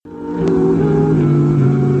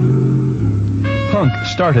Punk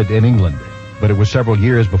started in England, but it was several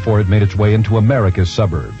years before it made its way into America's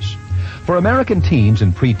suburbs. For American teens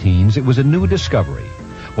and preteens, it was a new discovery.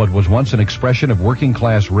 What was once an expression of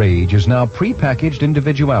working-class rage is now prepackaged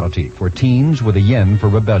individuality for teens with a yen for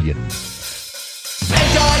rebellion. Enjoy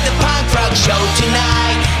the punk rock show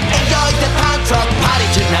tonight. Enjoy the punk rock party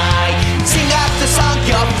tonight. Sing out the song,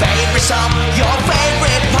 your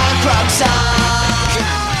favorite punk rock song.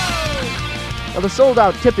 Now, the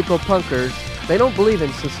sold-out typical punkers, they don't believe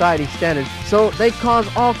in society standards, so they cause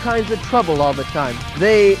all kinds of trouble all the time.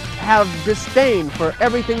 They have disdain for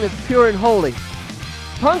everything that's pure and holy.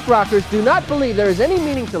 Punk rockers do not believe there is any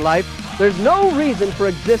meaning to life, there's no reason for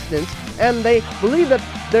existence, and they believe that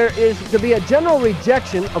there is to be a general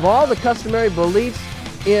rejection of all the customary beliefs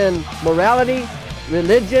in morality,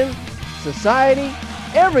 religion, society.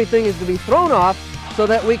 Everything is to be thrown off so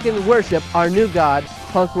that we can worship our new god,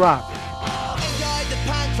 punk rock. Enjoy the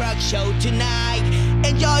punk rock show tonight.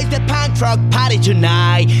 Enjoy the punk rock party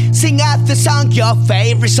tonight. Sing out the song, your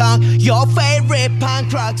favorite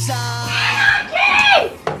punk rock song.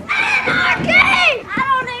 Anarchy! Anarchy! I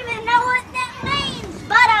don't even know what that means,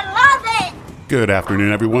 but I love it! Good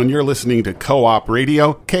afternoon, everyone. You're listening to Co-op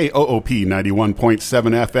Radio, KOOP 91.7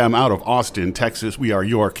 FM out of Austin, Texas. We are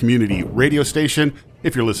your community radio station.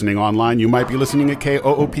 If you're listening online, you might be listening at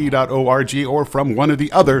koop.org or from one of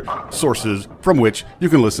the other sources from which you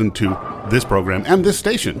can listen to this program and this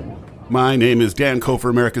station. My name is Dan Kofer,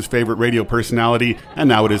 America's favorite radio personality, and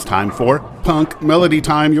now it is time for Punk Melody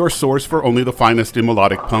Time, your source for only the finest in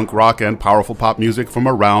melodic punk rock and powerful pop music from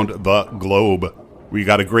around the globe. We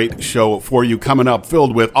got a great show for you coming up,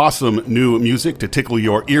 filled with awesome new music to tickle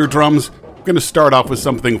your eardrums. We're going to start off with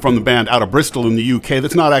something from the band out of Bristol in the UK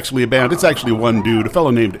that's not actually a band, it's actually one dude, a fellow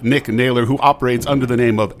named Nick Naylor, who operates under the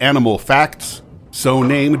name of Animal Facts, so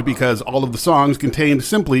named because all of the songs contained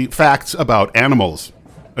simply facts about animals.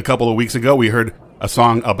 A couple of weeks ago, we heard a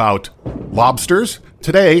song about lobsters.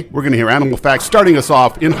 Today, we're going to hear Animal Facts starting us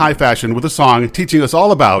off in high fashion with a song teaching us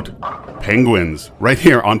all about penguins, right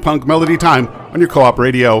here on Punk Melody Time on your Co-op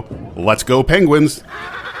Radio. Let's go, Penguins!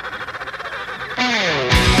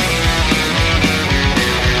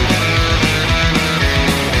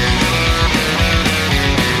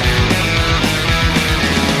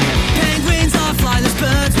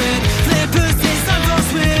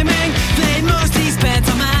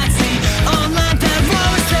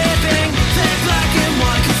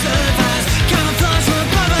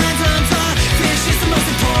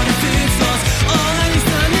 All I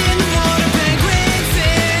understand in the water, penguins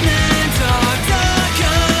in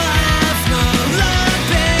Antarctica.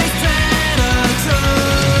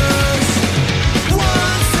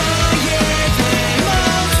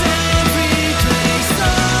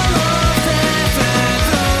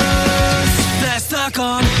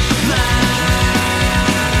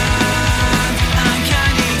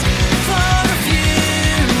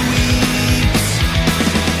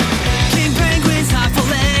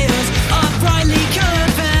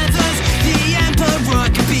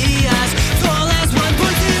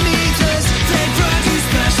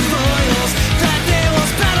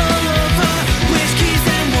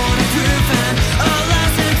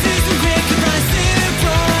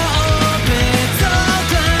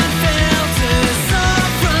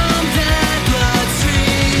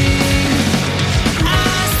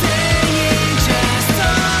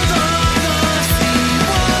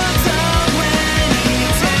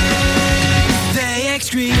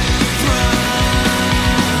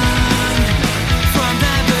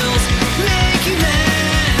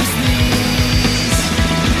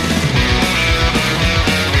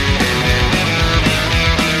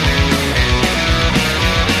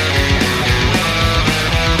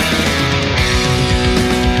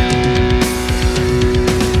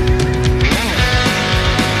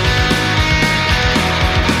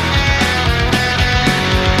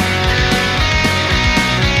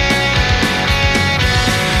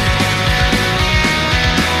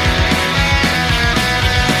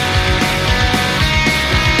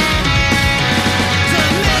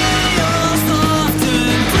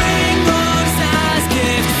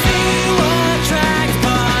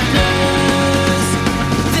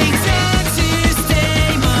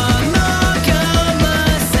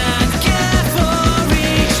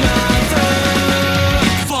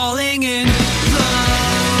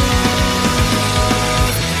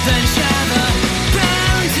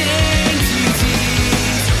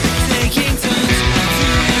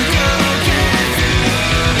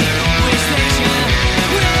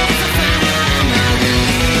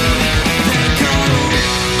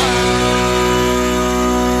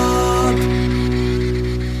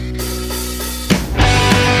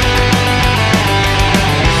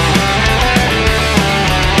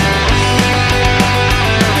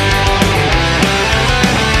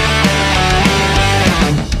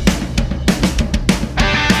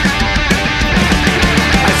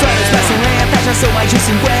 São mais de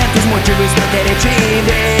 50 os motivos pra eu querer te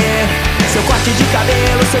ver. Seu corte de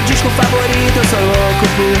cabelo, seu disco favorito, eu sou louco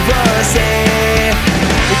por você.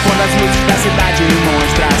 E quando as luzes da cidade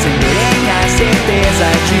mostram acenderem a certeza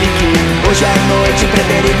de que hoje à noite,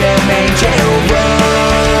 impreterivelmente, eu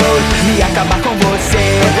vou me acabar com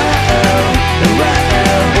você.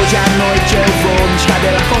 Hoje à noite eu vou me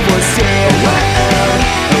escabelar com você.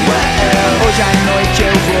 Hoje à noite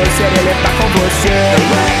eu vou sereletar com você.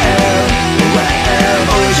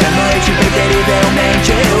 Hoje à noite,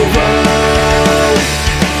 impreterivelmente, eu vou.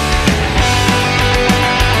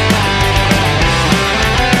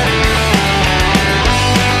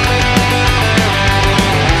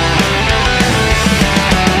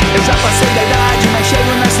 Eu já passei da idade, mas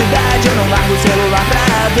chego na cidade, eu não largo o celular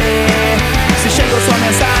pra ver se chegou sua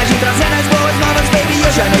mensagem trazendo as boas novas, baby.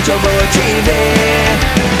 Hoje à noite eu vou te ver.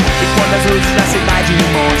 E quando as luzes da cidade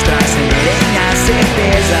mostram acenderem a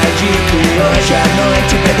certeza de que hoje à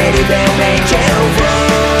noite, impreterivelmente, eu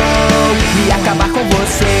vou me acabar com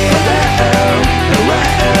você.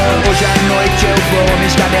 Hoje à noite eu vou me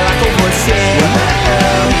escabelar com você.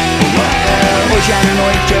 Hoje à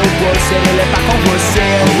noite eu vou sereletar com você.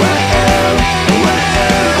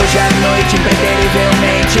 Hoje à noite,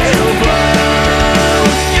 impreterivelmente, eu vou.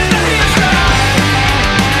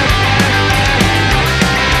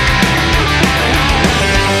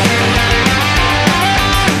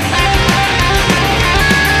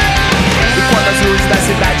 E quando as luzes da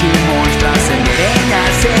cidade mostram acenderem a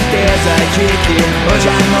certeza de que hoje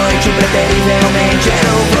à noite, impreterivelmente,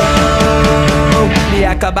 eu vou me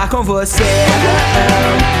acabar com você.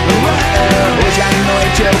 Hoje à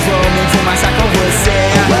noite eu vou me enfumaçar com você.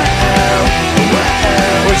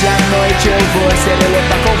 Hoje à noite eu vou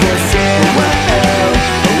sereletar com você.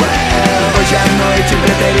 Hoje à noite,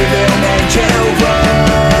 impreterivelmente, eu vou.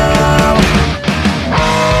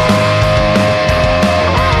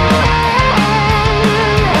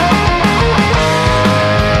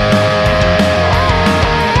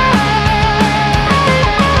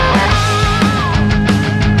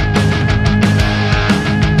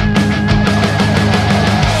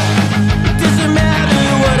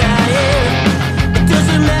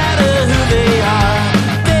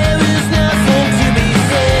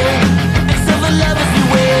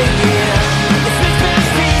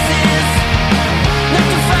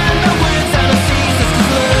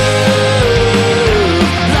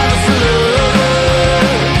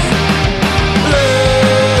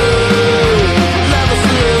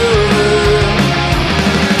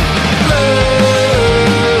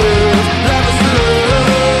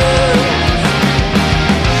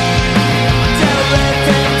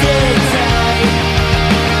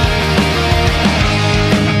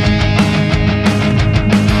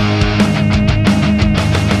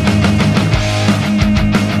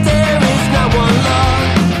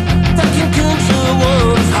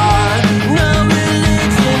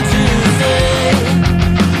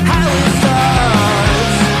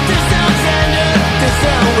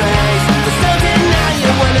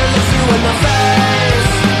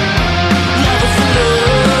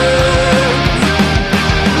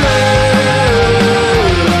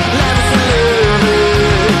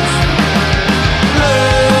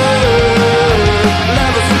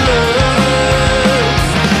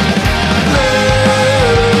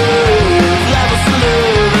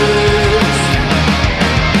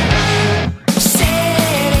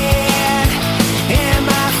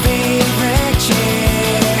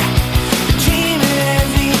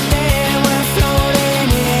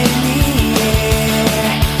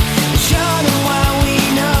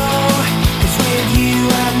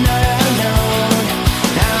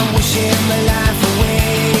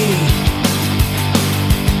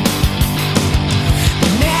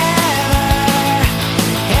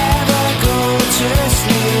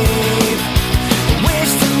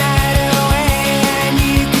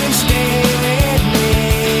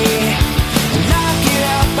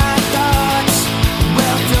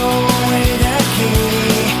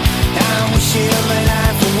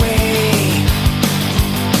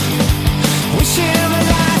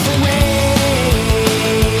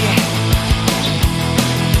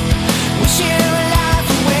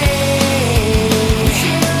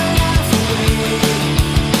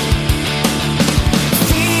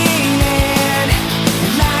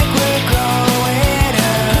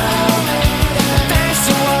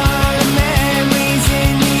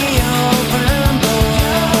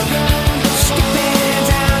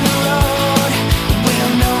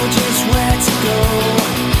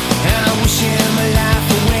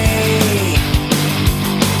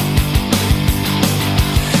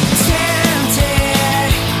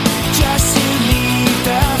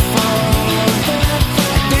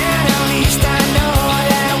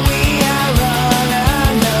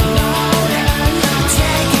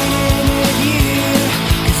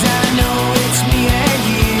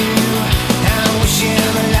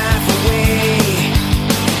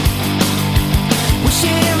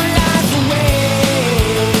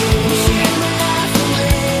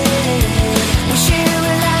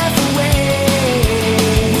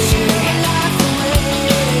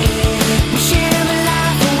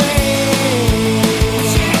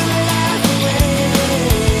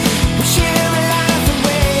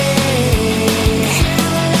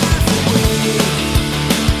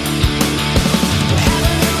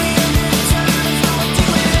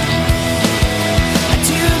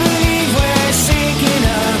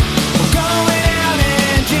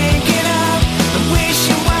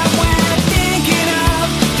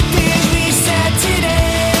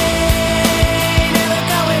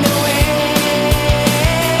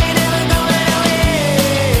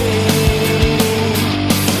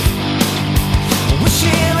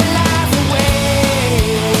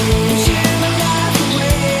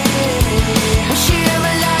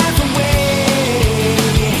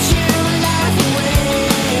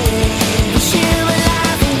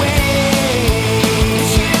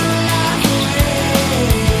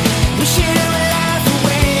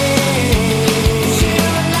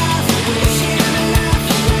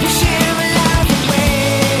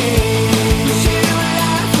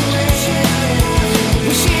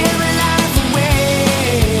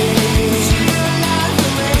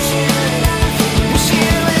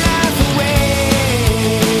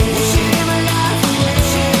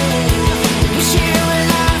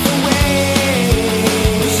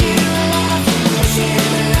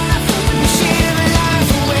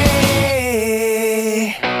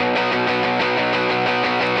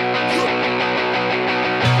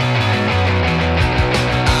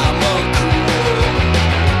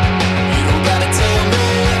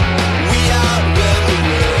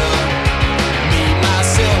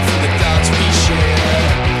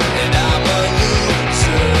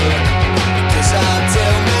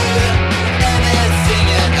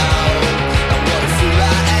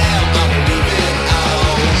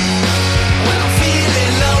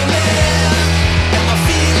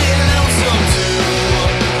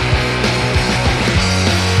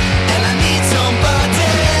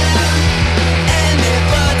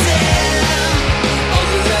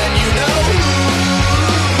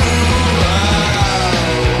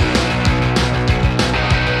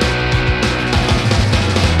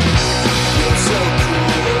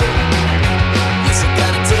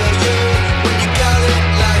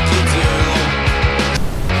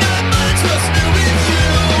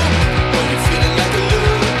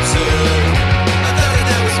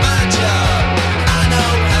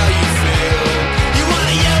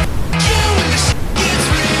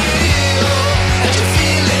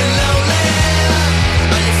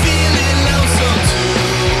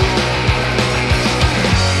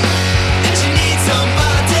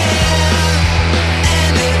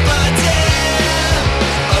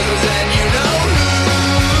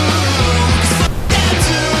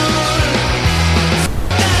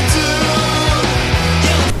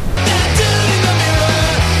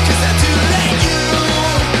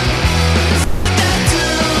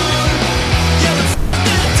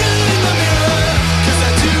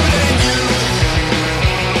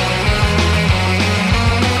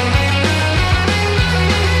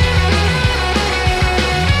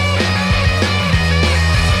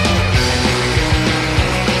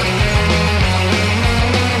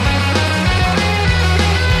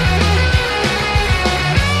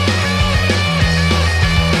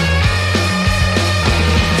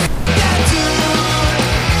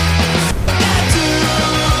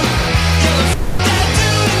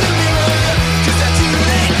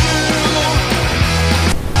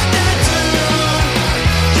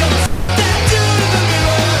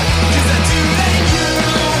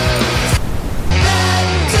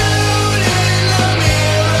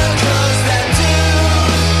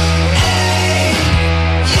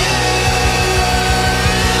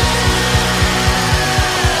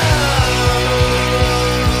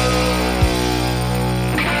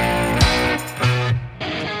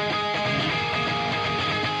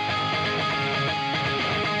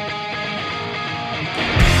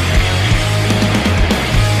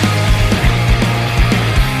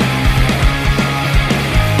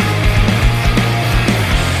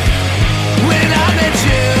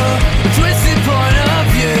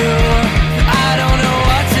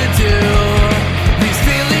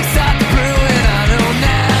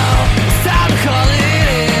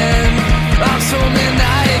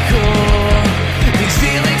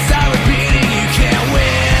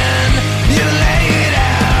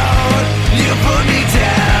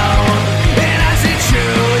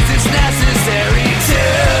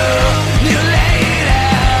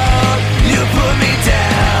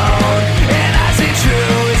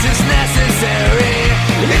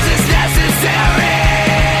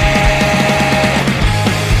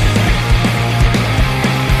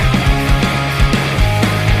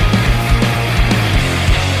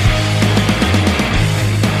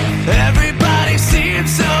 Everybody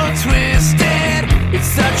seems so twisted. It's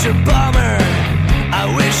such a bummer. I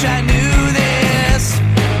wish I knew this.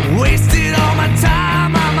 Wasted all my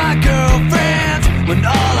time on my girlfriends when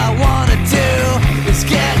all I wanna do is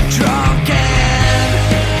get drunk and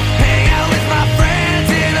hang out with my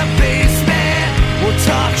friends in a basement. We'll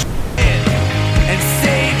talk shit and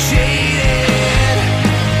stay jaded.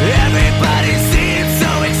 Everybody seems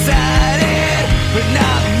so excited, but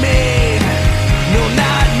not me. No,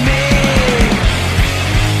 not me.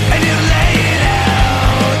 And you lay it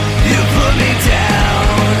out, you put me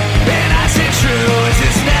down, and I say true, is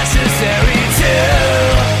this necessary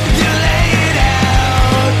too? You lay it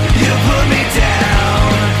out, you put me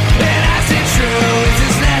down, and I say true, is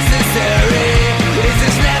this necessary? Is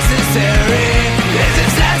this necessary? Is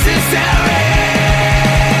this necessary?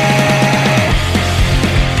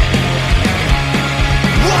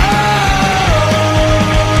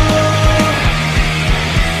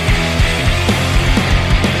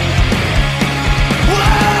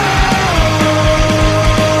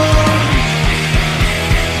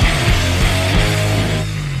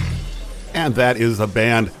 And that is a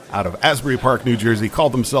band out of Asbury Park, New Jersey,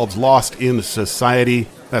 called themselves Lost in Society.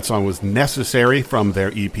 That song was Necessary from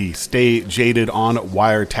their EP Stay Jaded on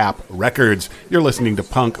Wiretap Records. You're listening to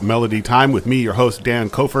Punk Melody Time with me, your host, Dan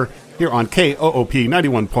Kofer, here on KOOP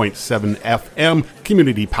 91.7 FM,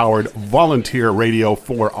 community-powered volunteer radio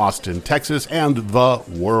for Austin, Texas, and the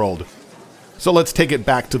world. So let's take it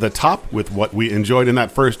back to the top with what we enjoyed in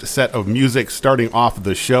that first set of music. Starting off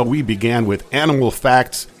the show, we began with Animal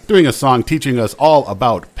Facts, doing a song teaching us all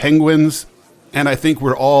about penguins. And I think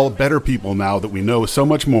we're all better people now that we know so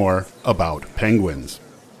much more about penguins.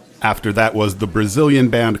 After that was the Brazilian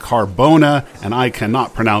band Carbona, and I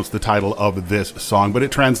cannot pronounce the title of this song, but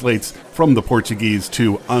it translates from the Portuguese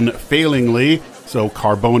to unfailingly. So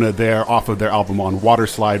Carbona there, off of their album on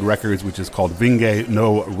Waterslide Records, which is called Vingue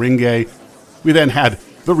no Ringue. We then had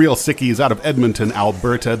the Real Sickies out of Edmonton,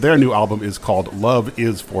 Alberta. Their new album is called Love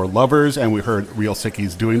Is for Lovers, and we heard Real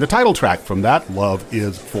Sickies doing the title track from that, Love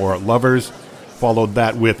Is for Lovers. Followed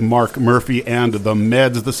that with Mark Murphy and the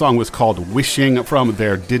Meds. The song was called Wishing from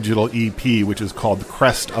their digital EP, which is called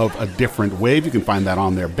Crest of a Different Wave. You can find that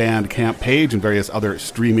on their Bandcamp page and various other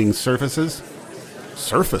streaming surfaces.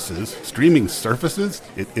 Streaming surfaces?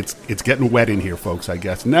 It's getting wet in here, folks, I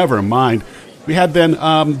guess. Never mind. We had then,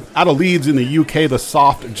 out of Leeds in the UK, the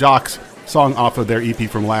Soft Jocks song off of their EP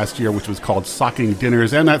from last year, which was called Socking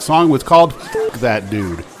Dinners, and that song was called F*** That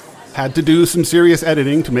Dude. Had to do some serious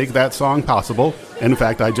editing to make that song possible. In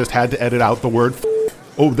fact, I just had to edit out the word F***.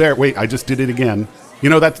 Oh, there, wait, I just did it again.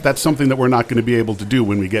 You know, that's something that we're not going to be able to do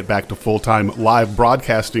when we get back to full-time live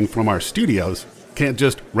broadcasting from our studios. Can't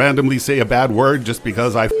just randomly say a bad word just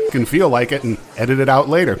because I f***ing feel like it and edit it out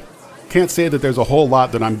later. Can't say that there's a whole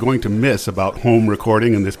lot that I'm going to miss about home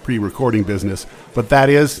recording and this pre-recording business, but that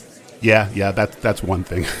is, that's one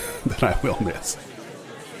thing that I will miss.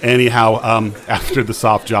 Anyhow, after the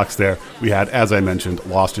Soft Jocks there, we had, as I mentioned,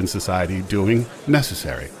 Lost in Society doing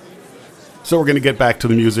Necessary. So we're going to get back to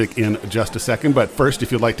the music in just a second, but first,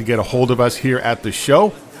 if you'd like to get a hold of us here at the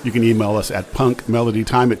show, you can email us at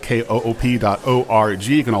punkmelodytime@koop.org.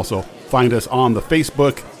 You can also find us on the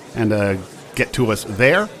Facebook and get to us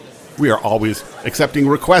there. We are always accepting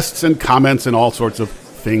requests and comments and all sorts of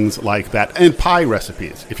things like that. And pie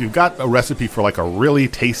recipes. If you've got a recipe for like a really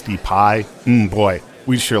tasty pie, boy,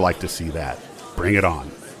 we'd sure like to see that. Bring it on.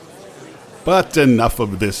 But enough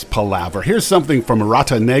of this palaver. Here's something from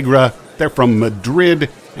Rata Negra. They're from Madrid,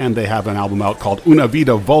 and they have an album out called Una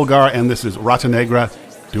Vida Vulgar, and this is Rata Negra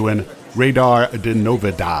doing Radar de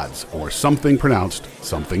Novedades, or something pronounced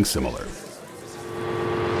something similar.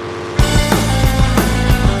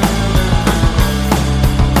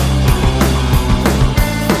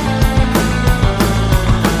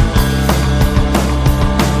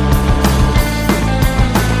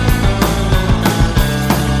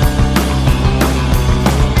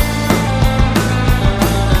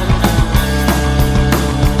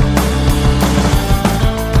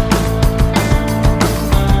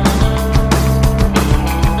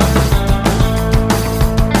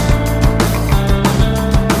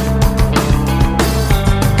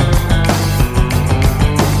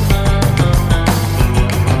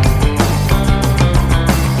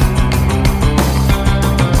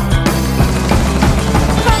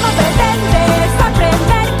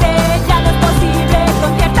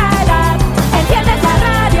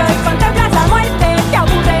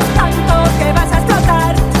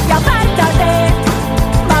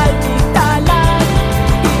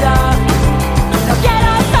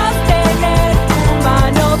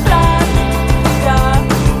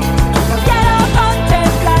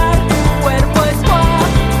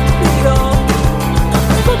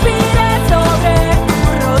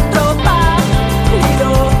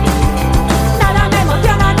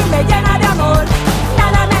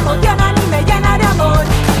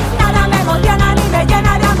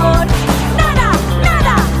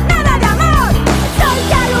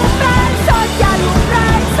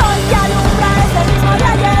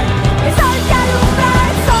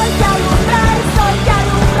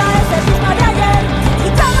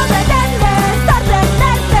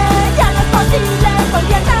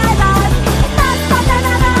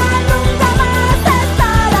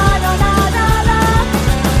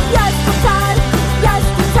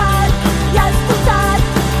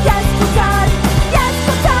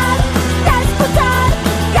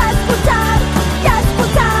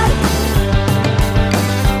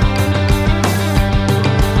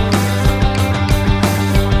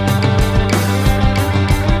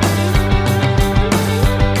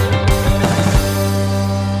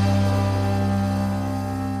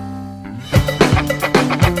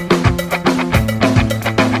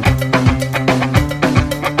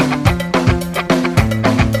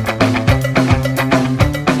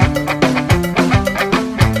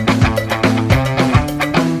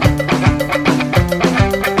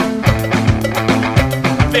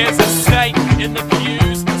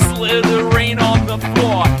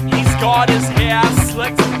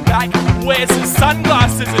 like wears his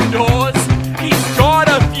sunglasses indoors. He's got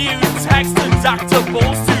a few tax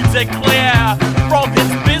deductibles to declare from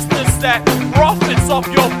his business that profits off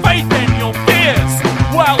your faith and your fears.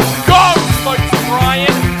 Well, God spoke to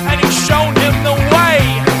Brian and he's shown him the way.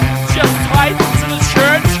 Just tithe to the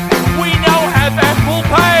church, we now have Apple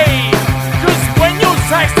Pay. Cause when you're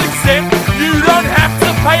tax exempt, you don't have to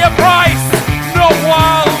pay a price. Not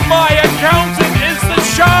while my accountant is the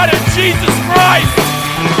shard of Jesus Christ.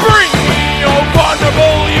 Bring me your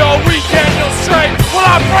vulnerable, your weak and your straight. Well,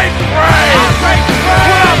 I pray for grace. I pray for grace.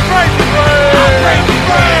 Well, I pray for grace. I pray for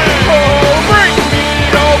grace. Oh, bring me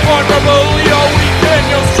your vulnerable, your weak and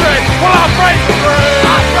your straight. Well, I pray for grace.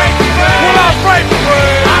 I pray for grace. Well, I pray for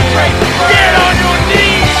grace. I pray for grace. Get on your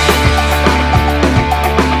knees.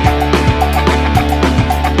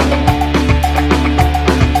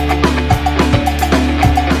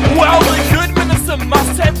 Well, the good minister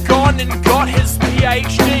must have gone and got his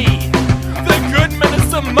PhD. The good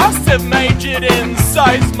minister must have majored in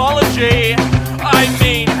seismology. I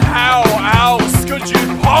mean, how else could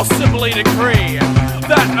you possibly decree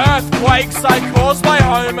that earthquakes are caused by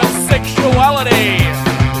homosexuality?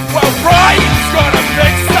 Well, Brian's gonna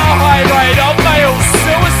fix the high rate of male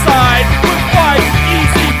suicide with 5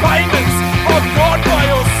 easy payments of God by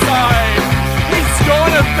your side. He's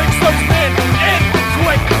gonna fix those men in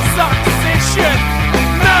quick succession.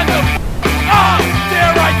 None of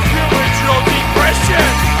their IQ your depression.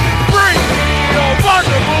 Bring me your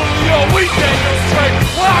vulnerable, your weak and your straight.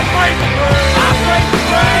 Well, I pray for grace. I pray for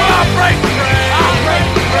grace. Well, I pray for grace. I pray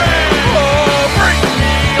for grace. Oh, bring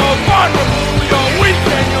me your vulnerable, your weak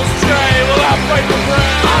and your straight. Well, I pray for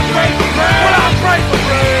grace. I pray for grace. Well, I pray for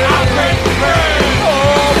grace. I pray for grace.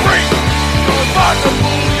 Oh, bring me your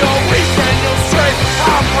vulnerable, your weak and your straight.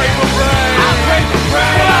 I pray for grace. I pray for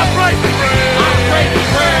grace. Well, I pray for grace. I pray for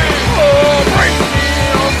grace. Oh, bring me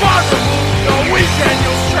your vulnerable, your weak and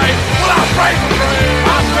your straight. Well, I pray for grace.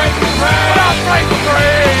 I pray for grace. Well, I pray for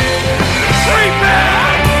grace. Amen.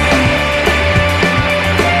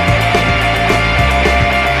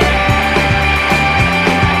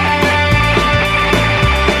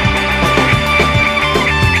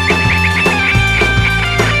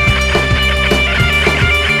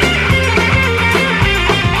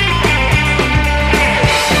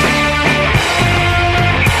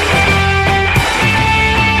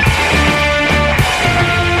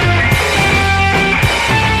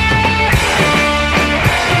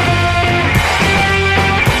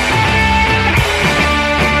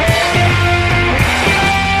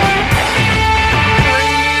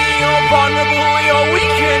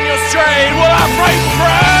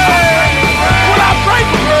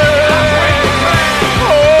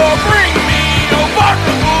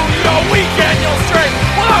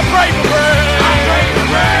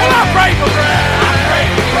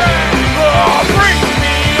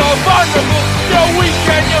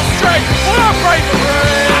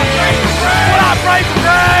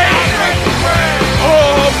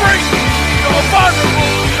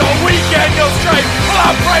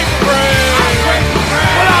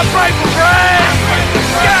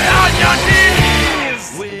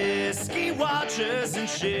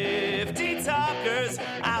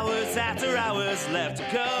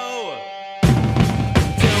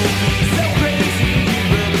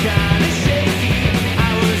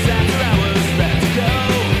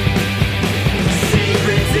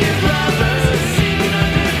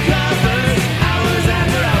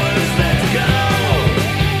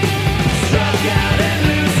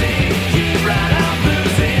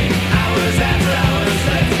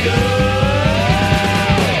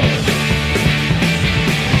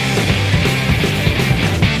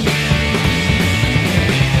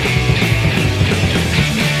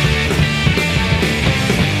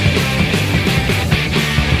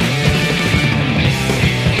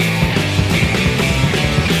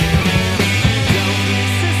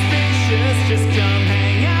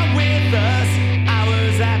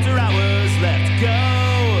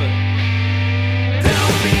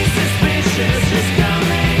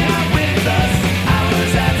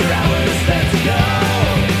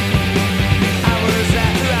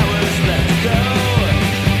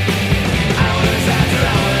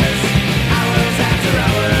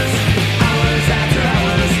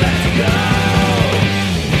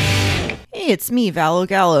 It's me, Valo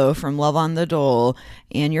Gallo from Love on the Dole,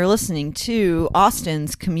 and you're listening to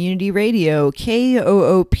Austin's Community Radio,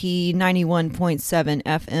 KOOP 91.7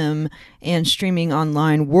 FM, and streaming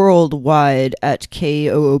online worldwide at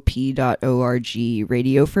koop.org.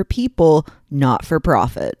 Radio for people, not for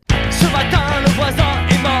profit. Ce matin, le voisin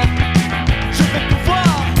est mort. Je vais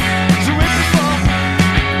pouvoir jouer plus fort.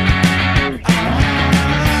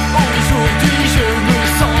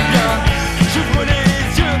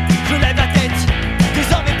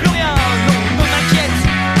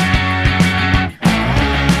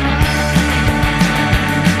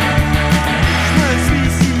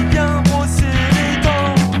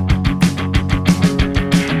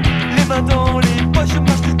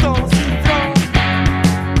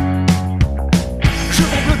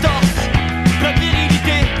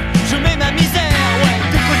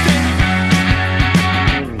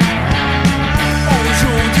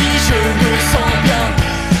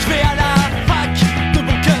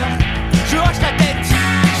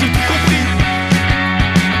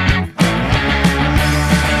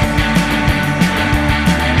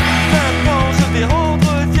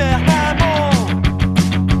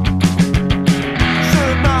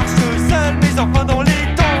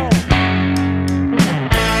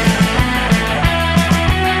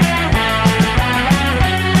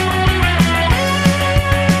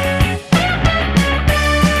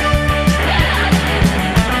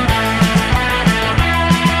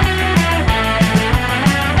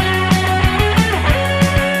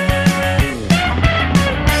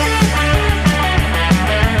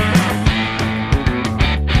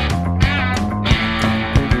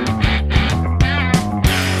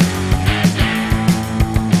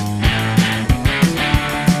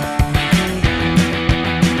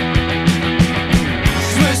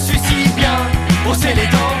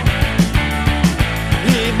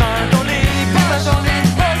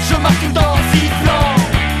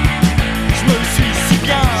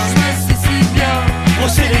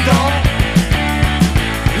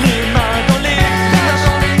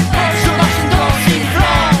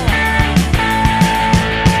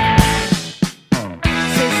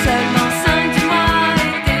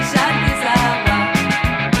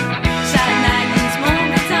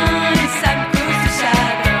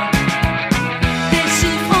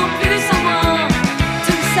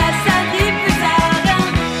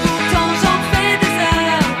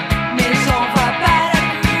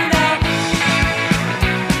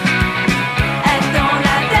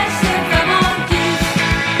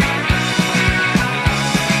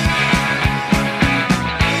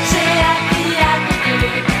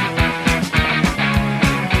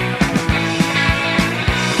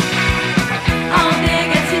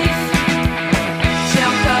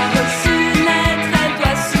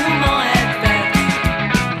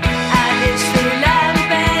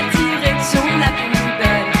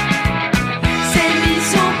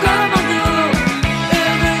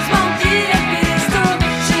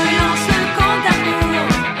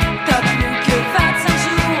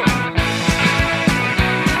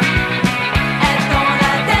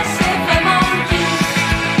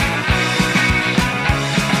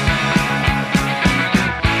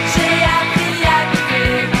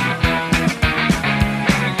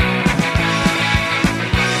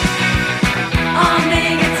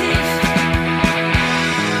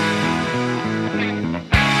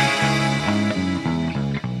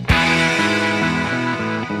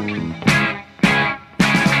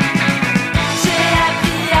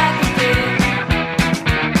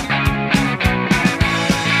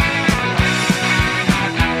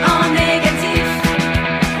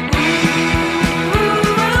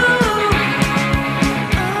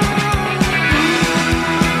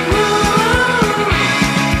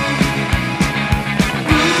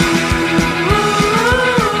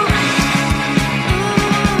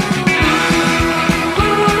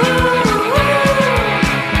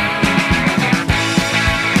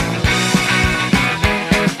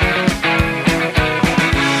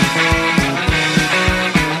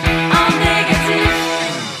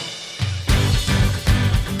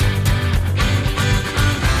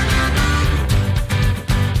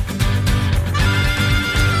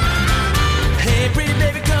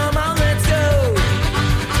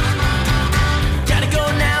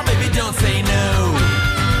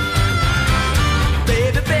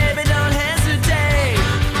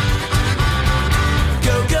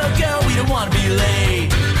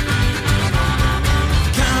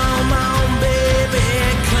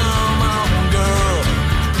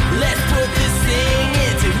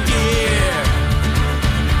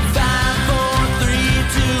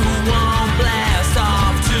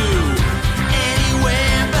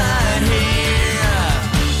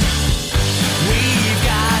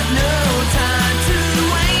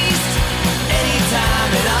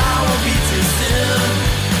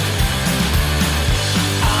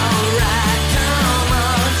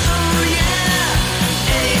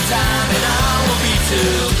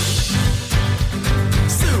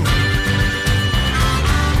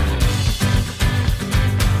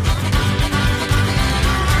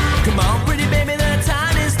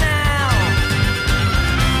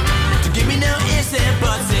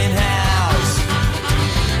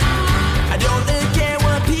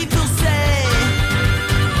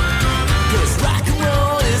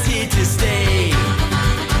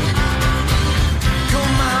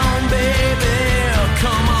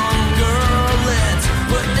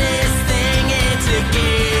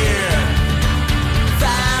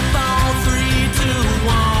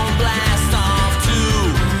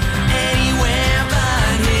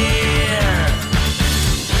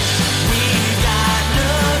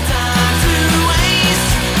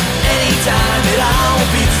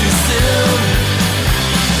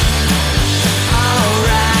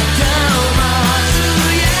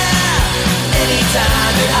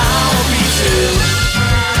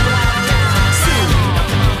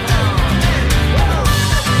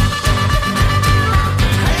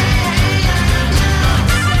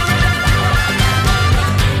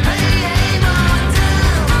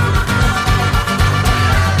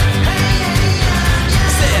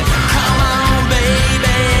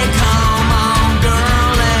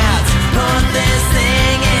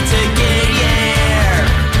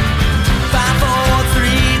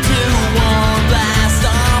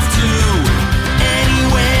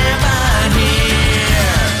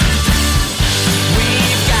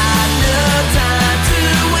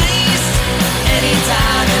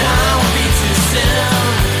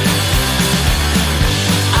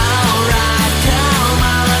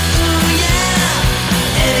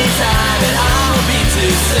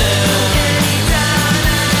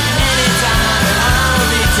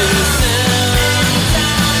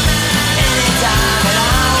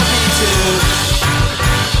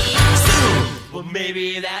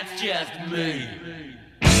 maybe that's just me.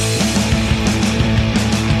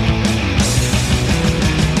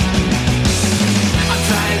 I'm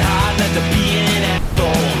trying hard not to be an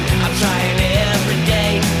asshole. I'm trying every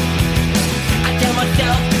day. I tell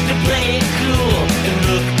myself to play it cool and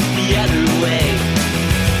look the other way.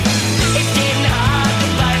 It's getting hard to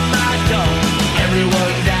bite my tongue.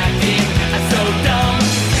 Everyone's acting so dumb.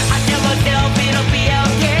 I tell myself it'll be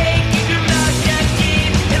okay. Keep your mouth shut,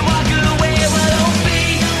 kid, and walk away. Well, don't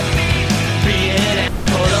be an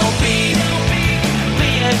asshole. Don't be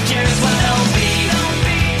a jerk. Why don't be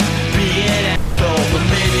an asshole? But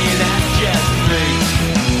maybe that's just me.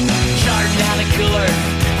 Charting down a color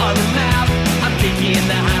on the map. I'm taking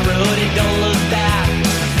the high road and don't look back.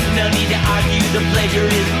 No need to argue, the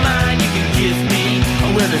pleasure is mine. You can kiss me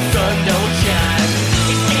where the sun don't shine.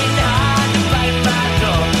 It's getting hard to bite my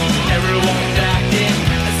tongue. Everyone's acting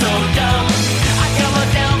so dumb. I tell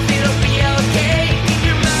myself it'll be okay.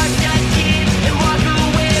 Keep your mouth shut, kid, and walk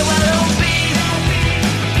away. Well, don't be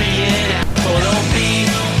an asshole. Don't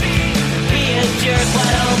be a jerk.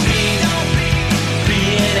 Why don't be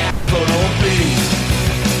an asshole? Don't be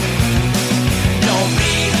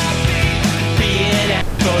an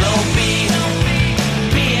asshole. Don't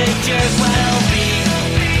be a jerk. Why don't be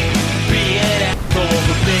an asshole?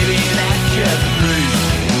 But baby, that's just me.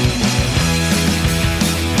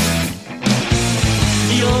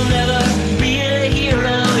 You'll never be a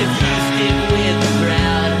hero if you stick with the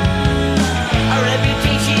crowd. A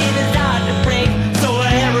reputation is hard to break, so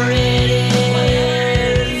whatever it is,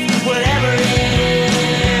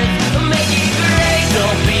 make it great.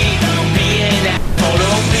 Don't be an asshole.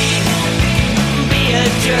 Don't be a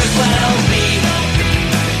jerk. Why don't be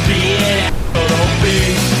an asshole?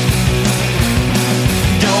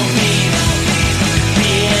 Don't be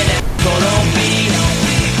an asshole. Don't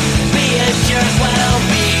be a jerk. Why don't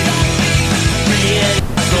be an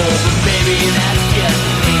asshole? But maybe that's just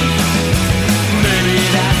me. Maybe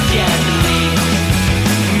that's just me.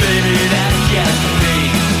 Maybe that's just me.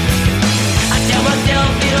 I tell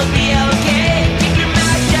myself it'll be okay. Keep your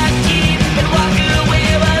mouth shut, kid, and walk away.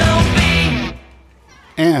 Why don't be?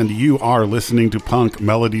 And you are listening to Punk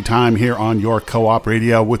Melody Time here on your Co-op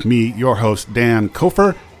Radio with me, your host, Dan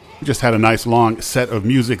Kofer. We just had a nice long set of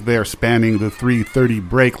music there spanning the 3:30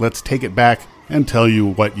 break. Let's take it back and tell you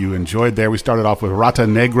what you enjoyed there. We started off with Rata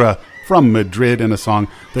Negra from Madrid and a song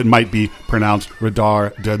that might be pronounced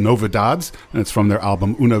Radar de Novedades, and it's from their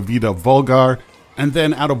album Una Vida Vulgar. And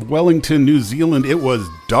then out of Wellington, New Zealand, it was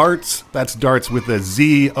Darts. That's Darts with a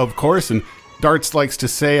Z, of course, and Darts likes to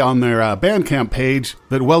say on their Bandcamp page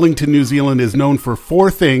that Wellington, New Zealand is known for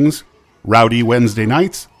 4 things: rowdy Wednesday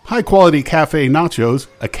nights, high-quality cafe nachos,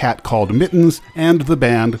 a cat called Mittens, and the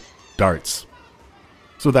band Darts.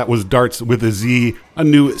 So that was Darts with a Z, a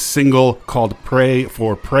new single called Pray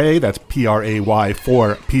for Prey. That's P-R-A-Y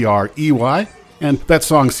for P-R-E-Y. And that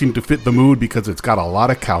song seemed to fit the mood because it's got a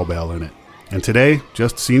lot of cowbell in it. And today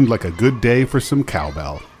just seemed like a good day for some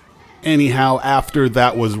cowbell. Anyhow, after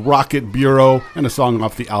that was Rocket Bureau and a song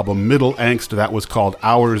off the album Middle Angst that was called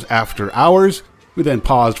Hours After Hours. We then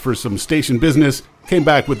paused for some station business, came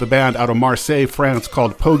back with the band out of Marseille, France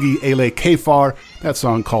called Pogi et les Kefar. That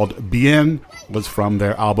song called Bien was from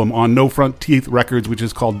their album on No Front Teeth Records, which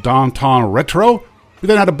is called Downtown Retro. We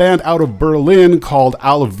then had a band out of Berlin called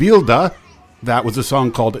Alvilda. That was a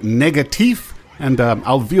song called Negatif. And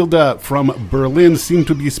Alvilda from Berlin seemed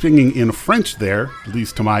to be singing in French there, at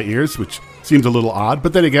least to my ears, which seems a little odd.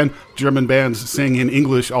 But then again, German bands sing in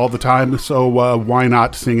English all the time, so why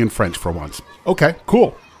not sing in French for once? Okay,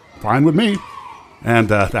 cool. Fine with me. And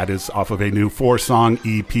that is off of a new 4-song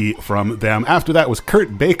EP from them. After that was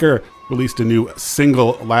Kurt Baker, released a new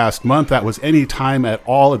single last month. That was Any Time at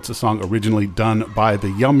All. It's a song originally done by the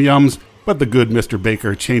Yum Yums, but the good Mr.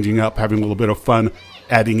 Baker changing up, having a little bit of fun,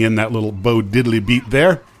 adding in that little Bo Diddley beat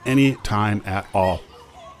there. Any Time at All.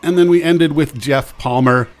 And then we ended with Jeff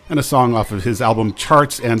Palmer and a song off of his album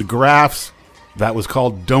Charts and Graphs. That was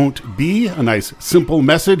called Don't Be, a nice simple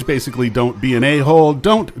message. Basically, don't be an a-hole,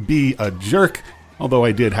 don't be a jerk. Although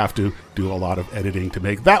I did have to do a lot of editing to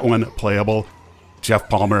make that one playable. Jeff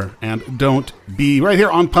Palmer and Don't Be, right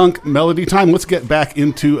here on Punk Melody Time. Let's get back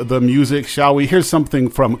into the music, shall we? Here's something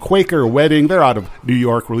from Quaker Wedding. They're out of New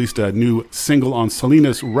York, released a new single on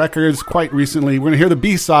Salinas Records quite recently. We're going to hear the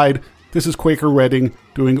B-side. This is Quaker Wedding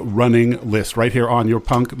doing Running List, right here on your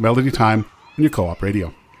Punk Melody Time and your Co-op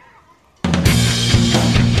Radio.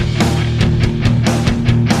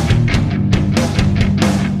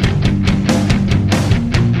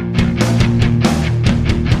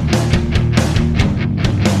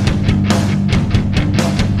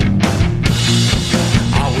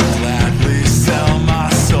 I would gladly sell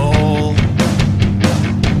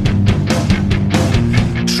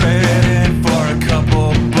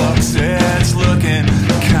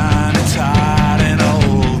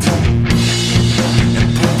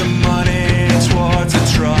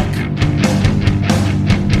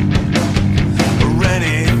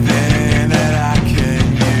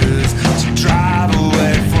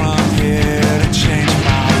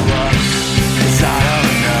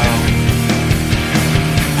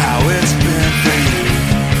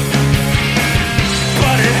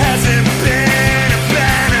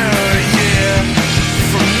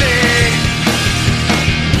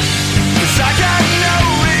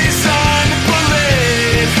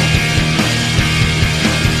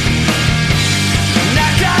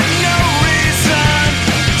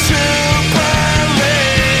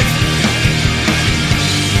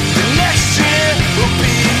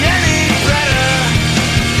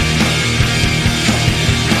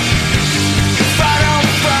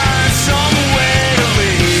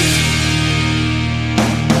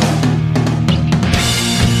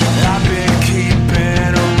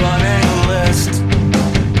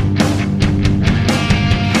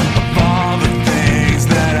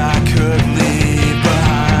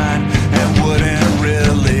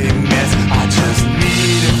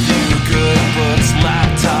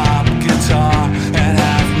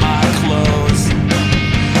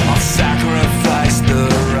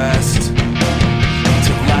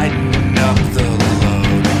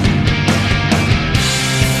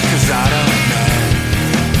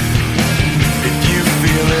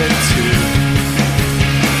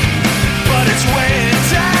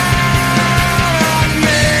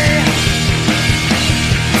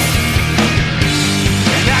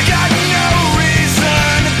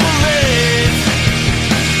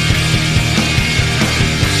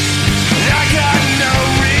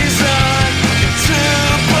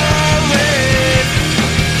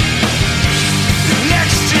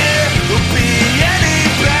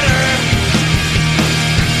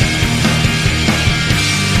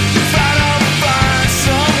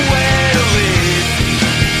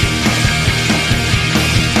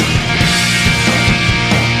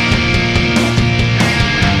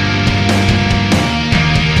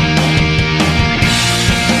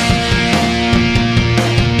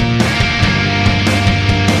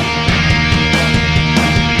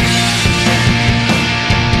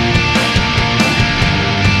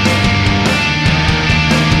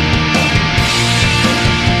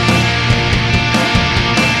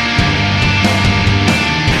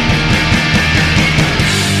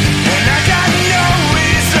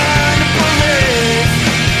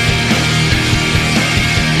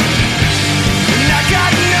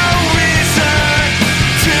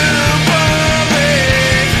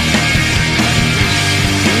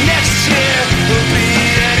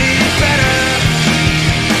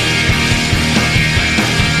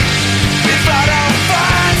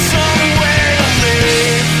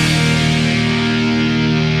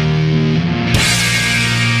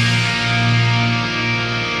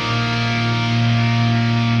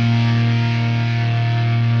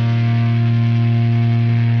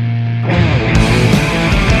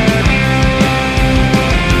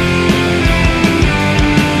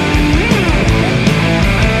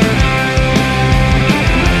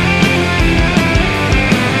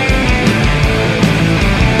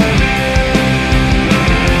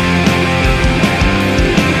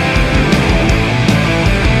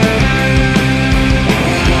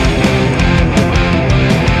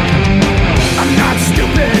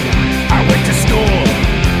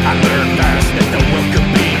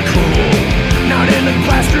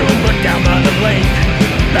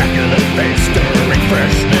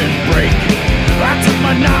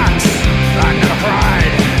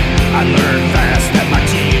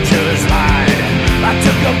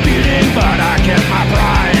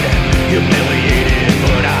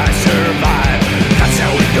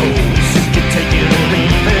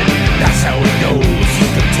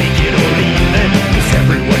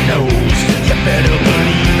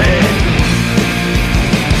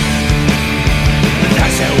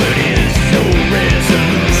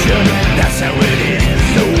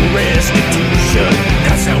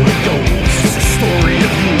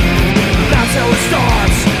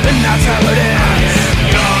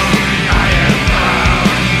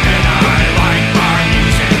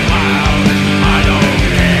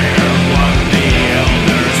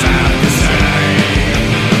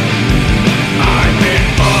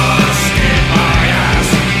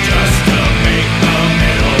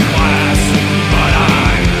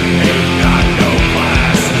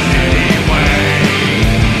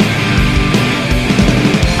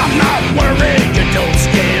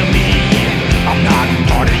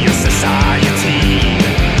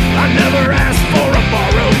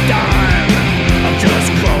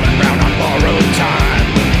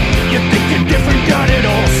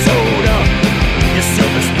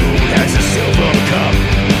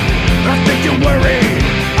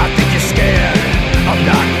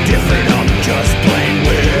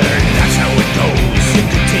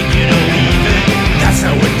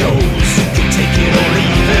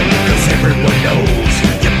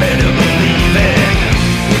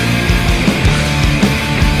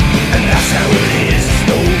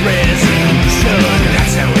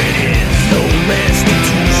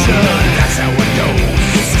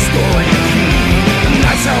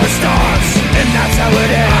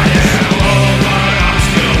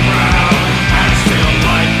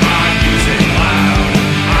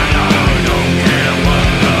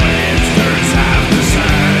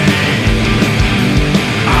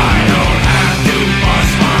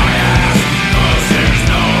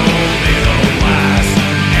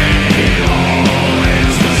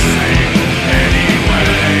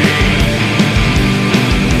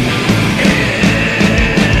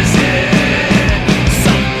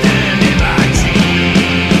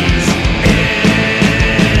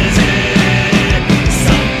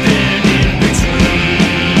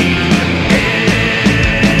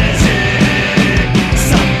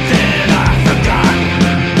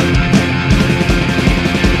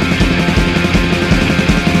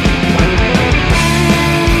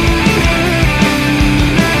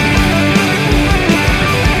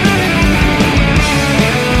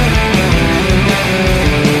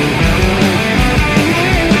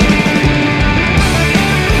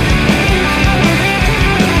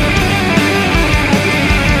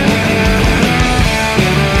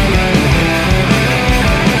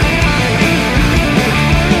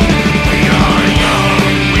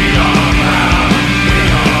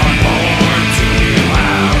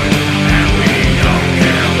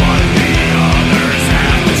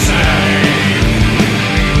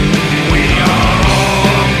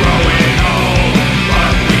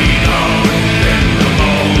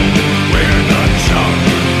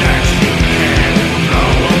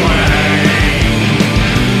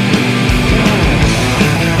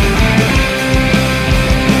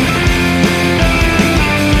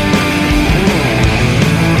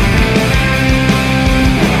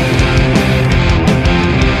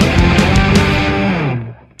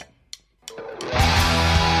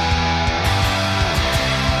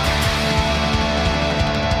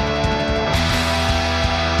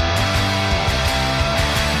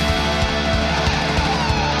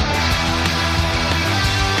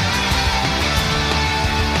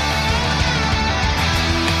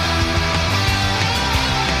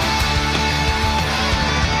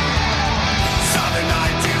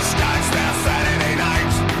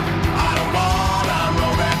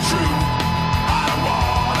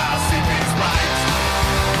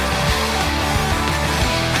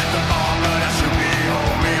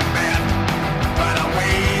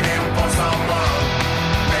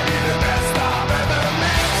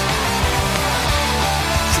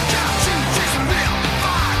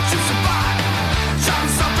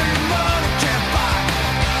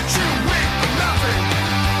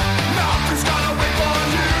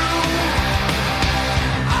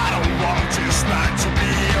about to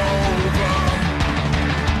be over.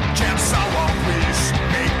 Chance I won't please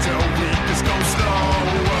make the weakest go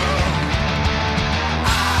slower.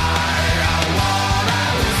 I wanna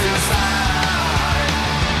lose inside.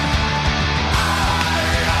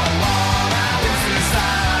 I wanna lose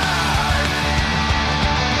inside.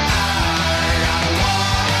 I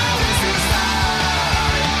wanna lose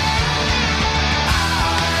inside.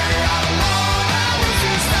 I wanna lose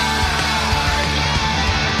inside.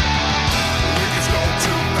 We can go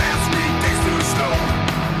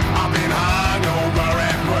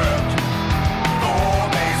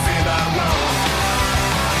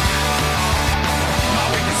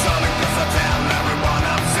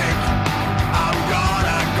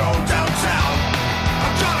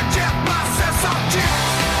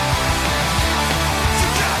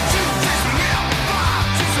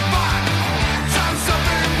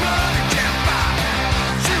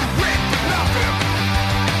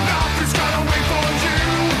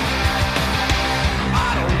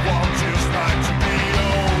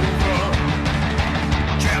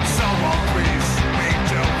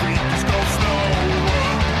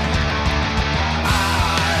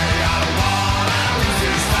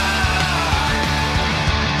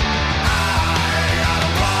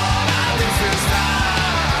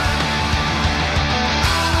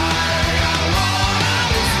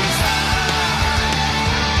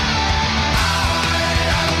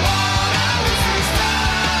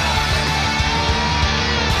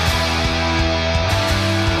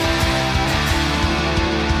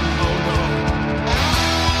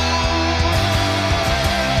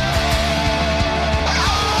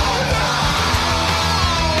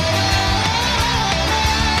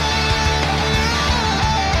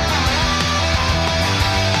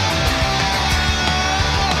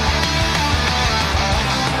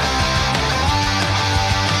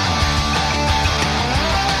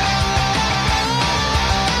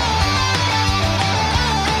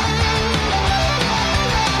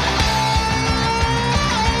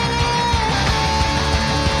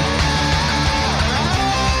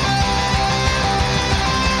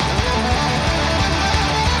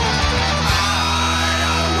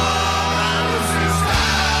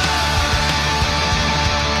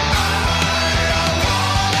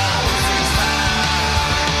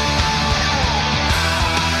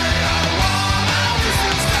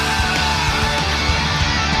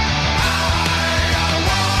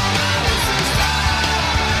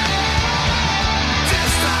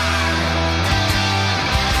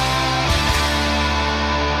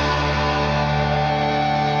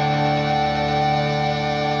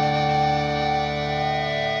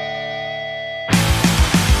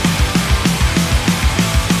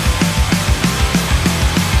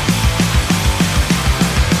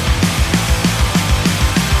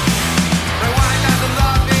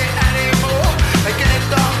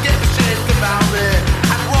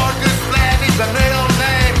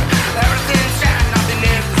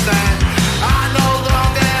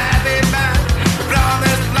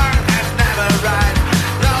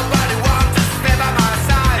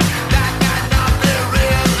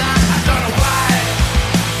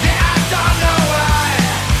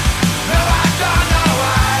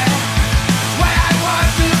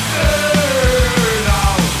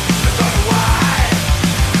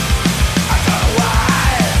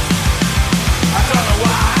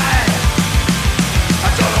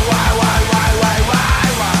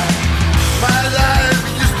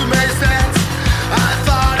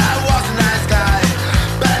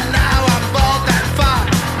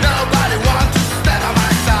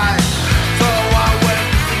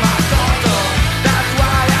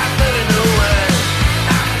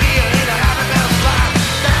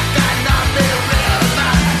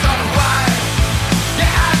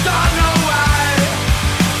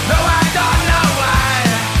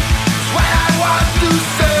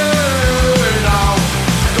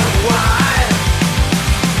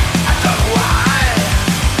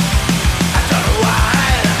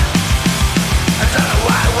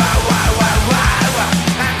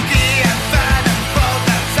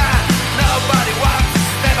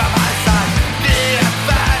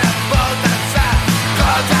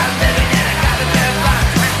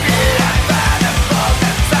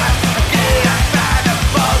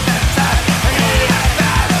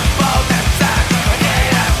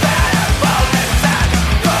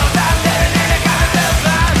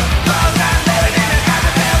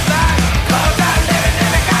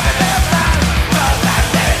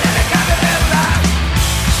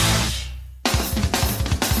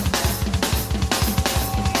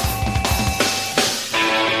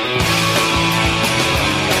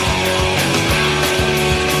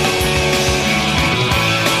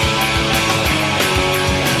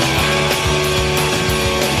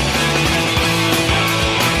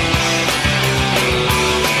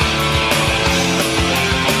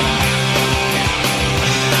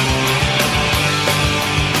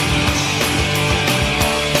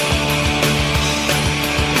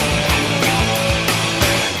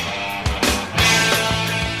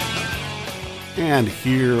And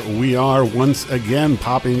here we are once again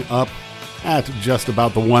popping up at just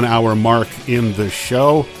about the 1 hour mark in the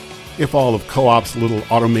show. If all of Co-op's little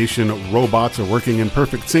automation robots are working in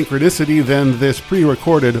perfect synchronicity, then this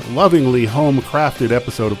pre-recorded, lovingly home-crafted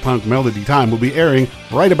episode of Punk Melody Time will be airing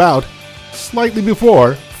right about slightly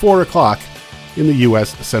before 4 o'clock in the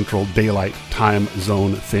U.S. Central Daylight Time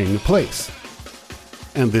Zone thing place.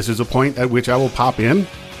 And this is a point at which I will pop in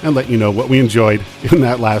and let you know what we enjoyed in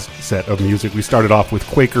that last set of music. We started off with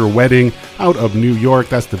Quaker Wedding out of New York.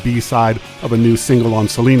 That's the B-side of a new single on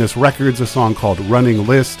Salinas Records, a song called Running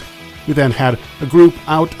List. We then had a group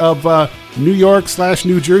out of New York /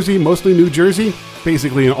 New Jersey, mostly New Jersey,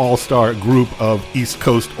 basically an all-star group of East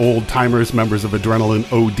Coast old-timers, members of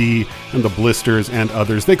Adrenaline OD and the Blisters and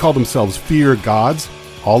others. They call themselves Fear Gods,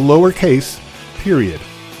 all lowercase, period.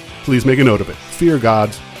 Please make a note of it. Fear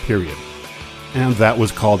Gods, period. And that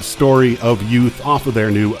was called Story of Youth off of their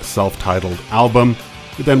new self-titled album.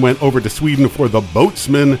 We then went over to Sweden for The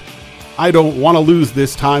Boatsmen. I Don't Want to Lose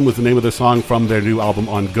This Time was the name of the song from their new album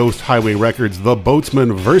on Ghost Highway Records, The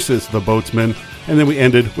Boatsmen versus The Boatsmen. And then we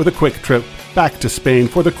ended with a quick trip back to Spain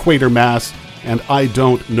for the Quatermass and I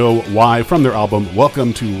Don't Know Why from their album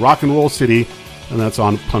Welcome to Rock and Roll City, and that's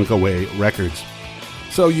on Punkaway Records.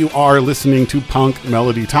 So you are listening to Punk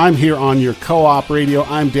Melody Time here on your Co-op Radio.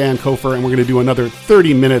 I'm Dan Kofer, and we're going to do another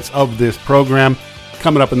 30 minutes of this program.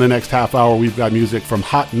 Coming up in the next half hour, we've got music from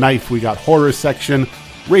Hot Knife, we got Horror Section,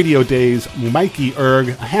 Radio Days, Mikey Erg,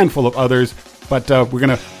 a handful of others. But we're going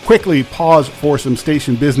to quickly pause for some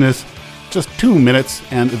station business, just 2 minutes,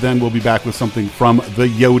 and then we'll be back with something from the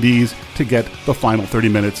Yodies to get the final 30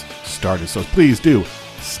 minutes started. So please do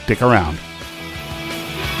stick around.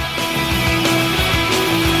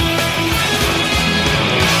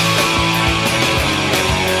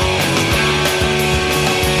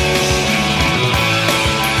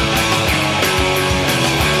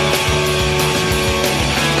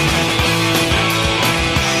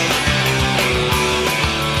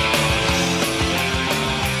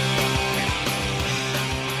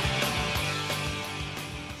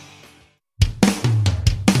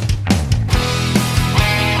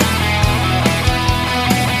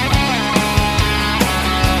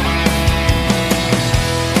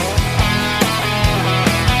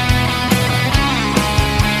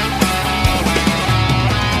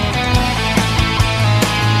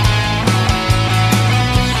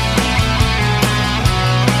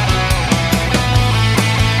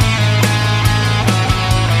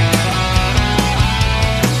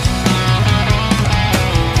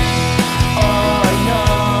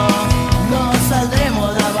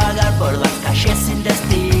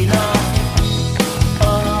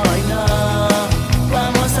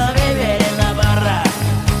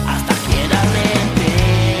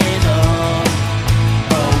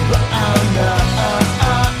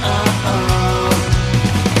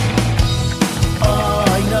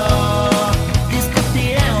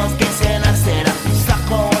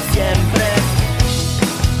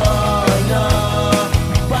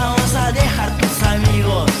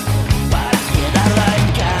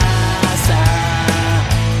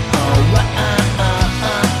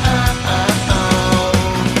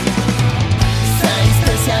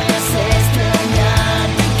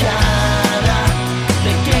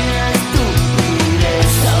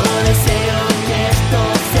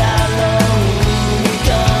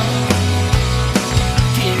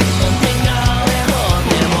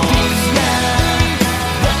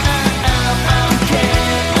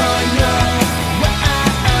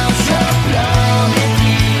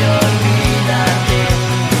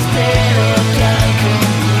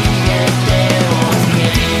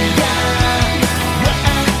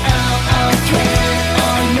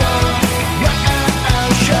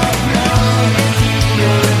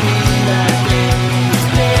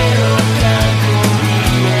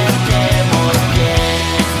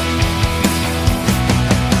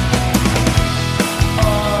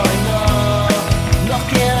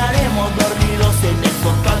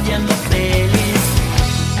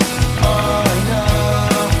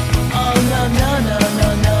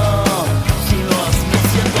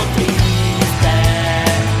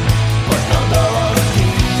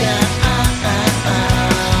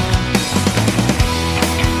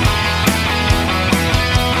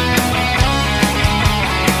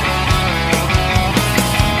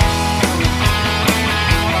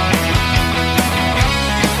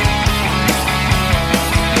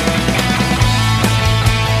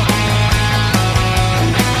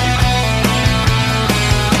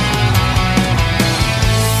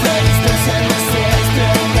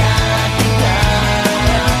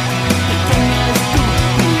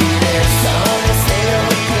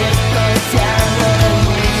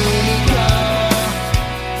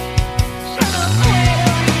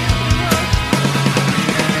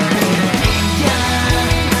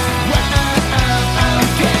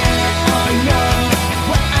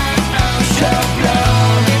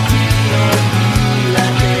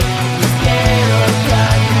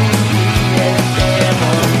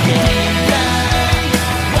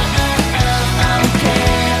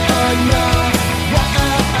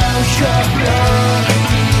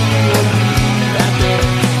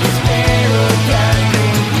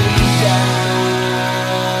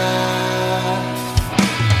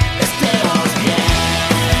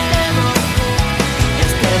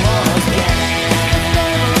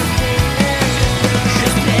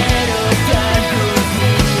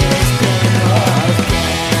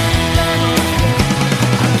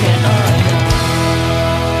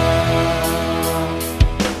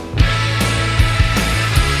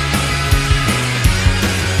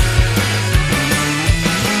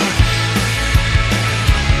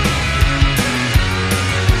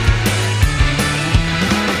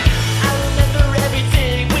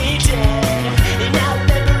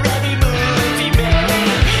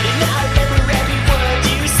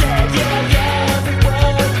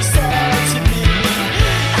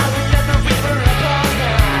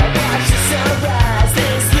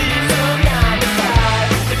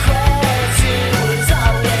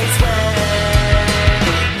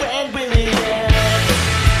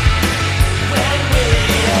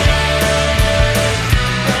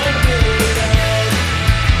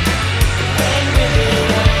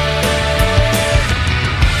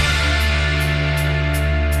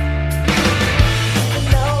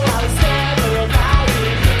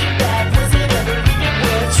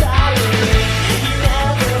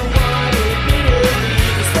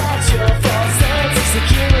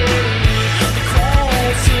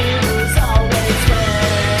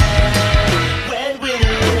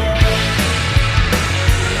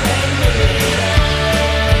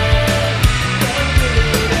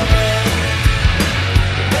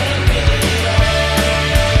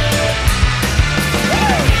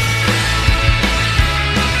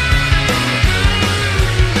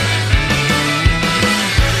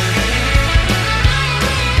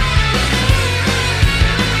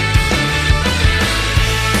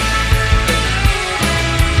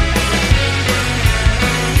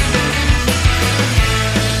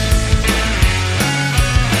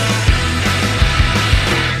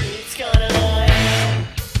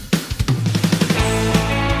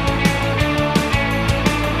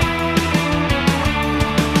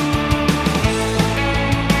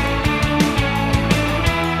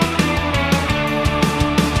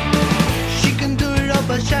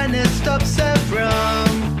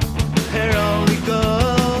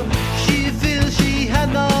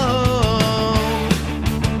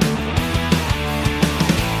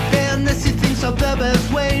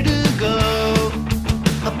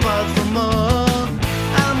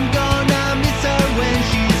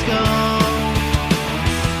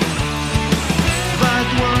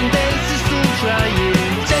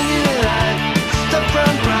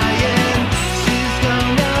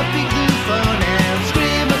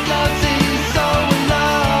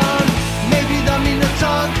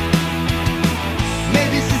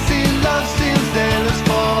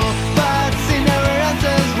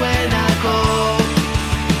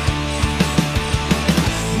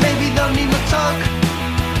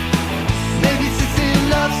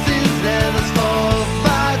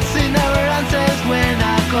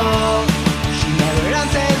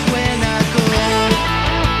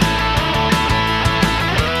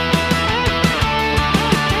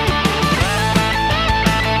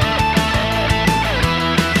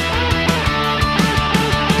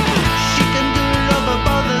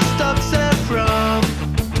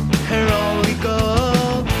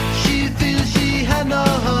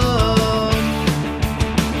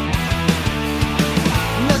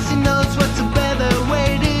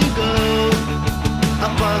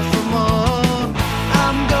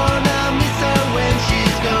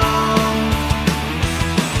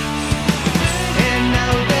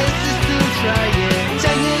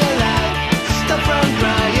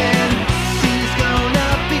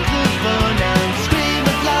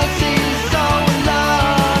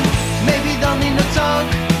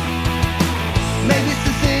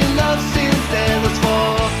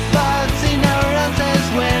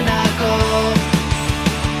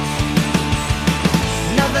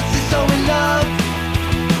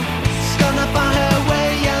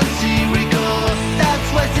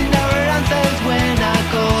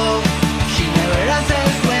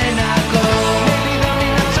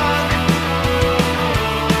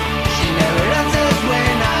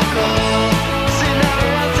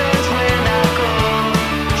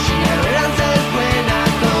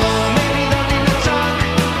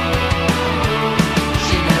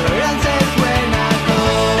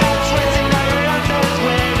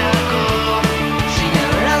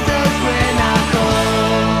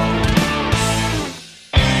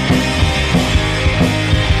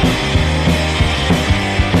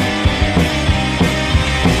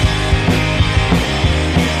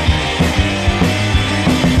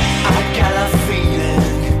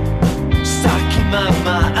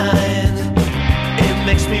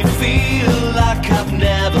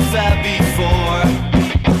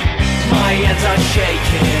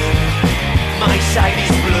 sight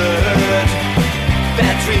is blurred.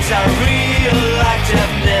 Bad dreams are real like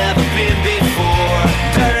they've never been before.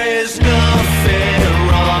 There is nothing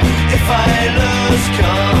wrong if I lose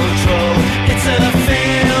control. It's a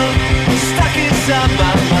feel stuck inside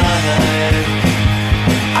my mind.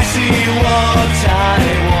 I see what I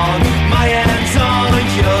want, my hands on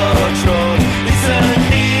your throat. It's a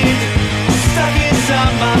need stuck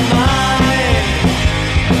inside my mind.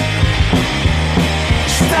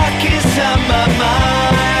 Stuck inside my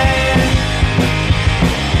mind.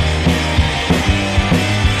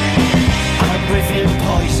 I'm breathing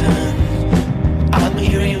poison, I'm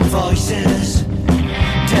hearing voices.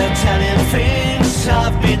 They're telling things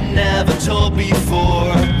I've been never told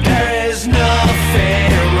before. There is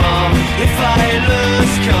nothing wrong if I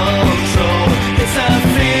lose control. It's a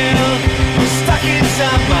feel stuck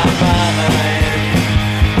inside my mind.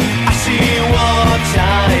 I see what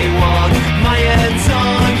I want, my hands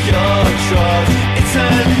on your throat. It's a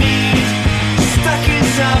need stuck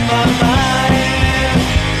inside my mind.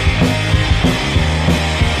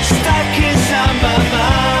 Stuck inside my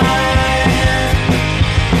mind.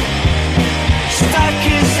 Stuck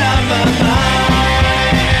inside my mind.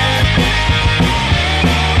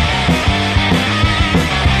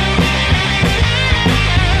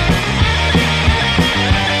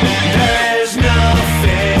 There's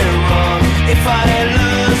nothing wrong if I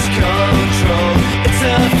lose control. It's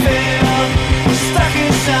a feel stuck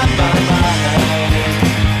inside my mind.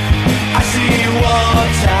 I see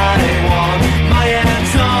what I want, my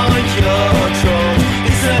hands on your throat.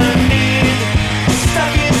 It's a need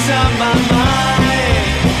stuck inside my mind.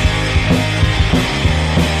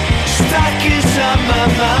 Stuck inside my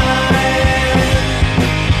mind.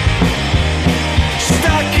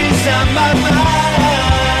 Stuck inside my mind.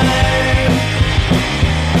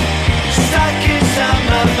 Stuck inside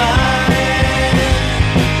my mind.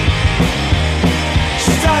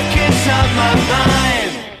 Stuck inside my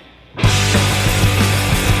mind.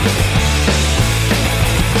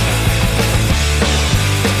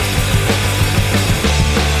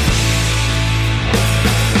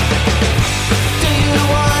 Do you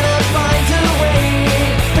wanna find a way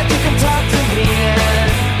to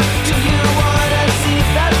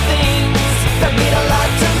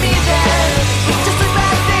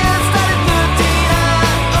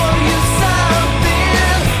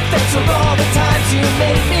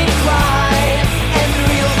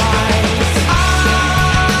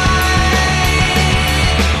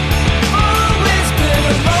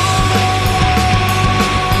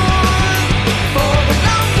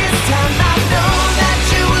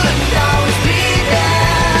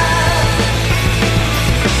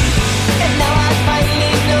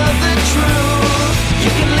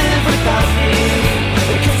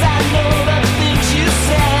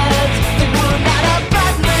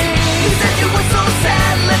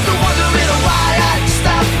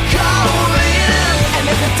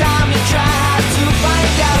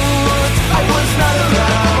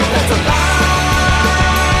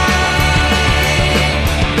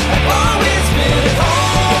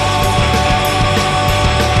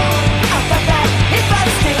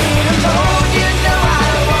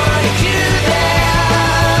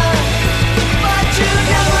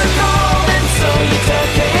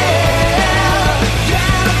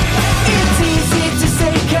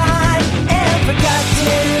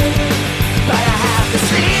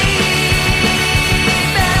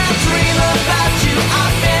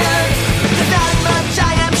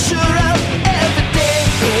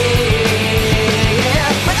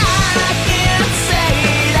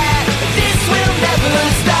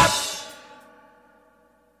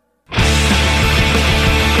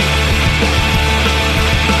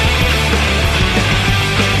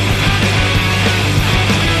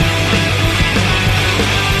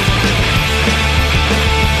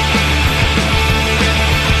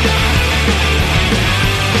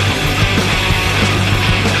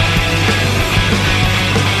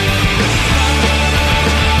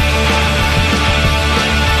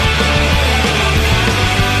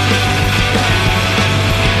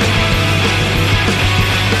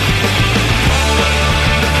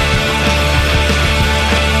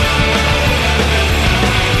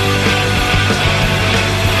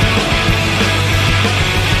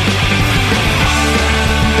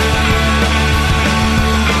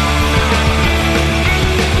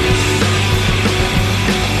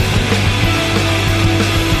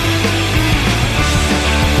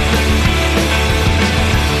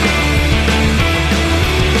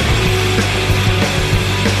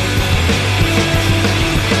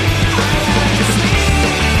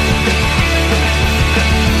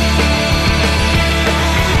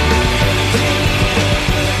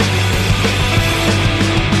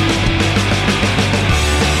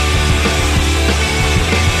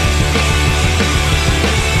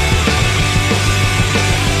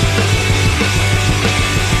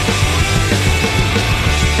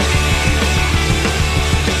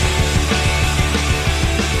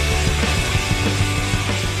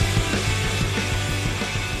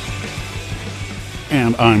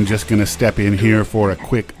I'm just going to step in here for a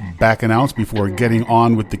quick back announce before getting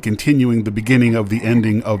on with continuing the beginning of the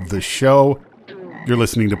ending of the show. You're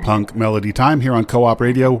listening to Punk Melody Time here on Co-op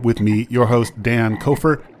Radio with me, your host, Dan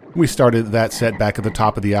Kofer. We started that set back at the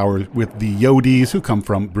top of the hour with the Yodis, who come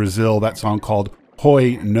from Brazil. That song called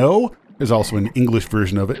Hoi No. There's also an English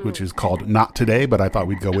version of it, which is called Not Today, but I thought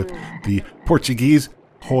we'd go with the Portuguese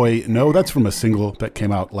Hoi No. That's from a single that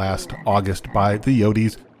came out last August by the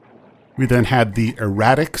Yodis. We then had the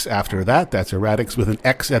Erratics after that. That's Erratics with an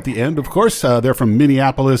X at the end, of course. They're from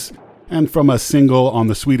Minneapolis and from a single on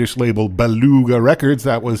the Swedish label Beluga Records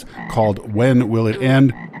that was called When Will It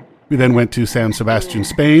End? We then went to San Sebastian,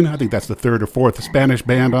 Spain. I think that's the third or fourth Spanish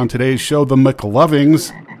band on today's show, the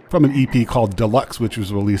McLovings, from an EP called Deluxe, which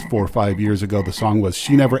was released 4 or 5 years ago. The song was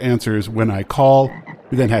She Never Answers When I Call.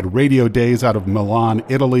 We then had Radio Days out of Milan,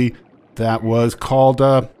 Italy. That was called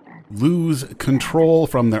Lose Control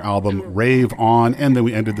from their album Rave On. And then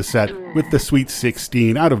we ended the set with the Sweet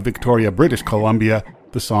 16 out of Victoria, British Columbia.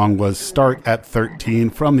 The song was Start at 13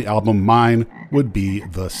 from the album Mine Would Be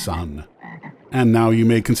the Sun. And now you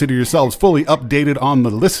may consider yourselves fully updated on the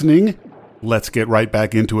listening. Let's get right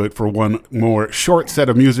back into it for one more short set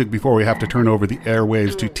of music before we have to turn over the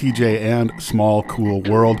airwaves to TJ and Small Cool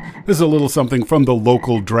World. This is a little something from the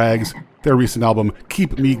Local Drags. Their recent album,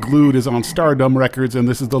 Keep Me Glued, is on Stardom Records, and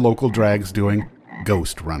this is the Local Drags doing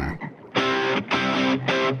Ghost Runner.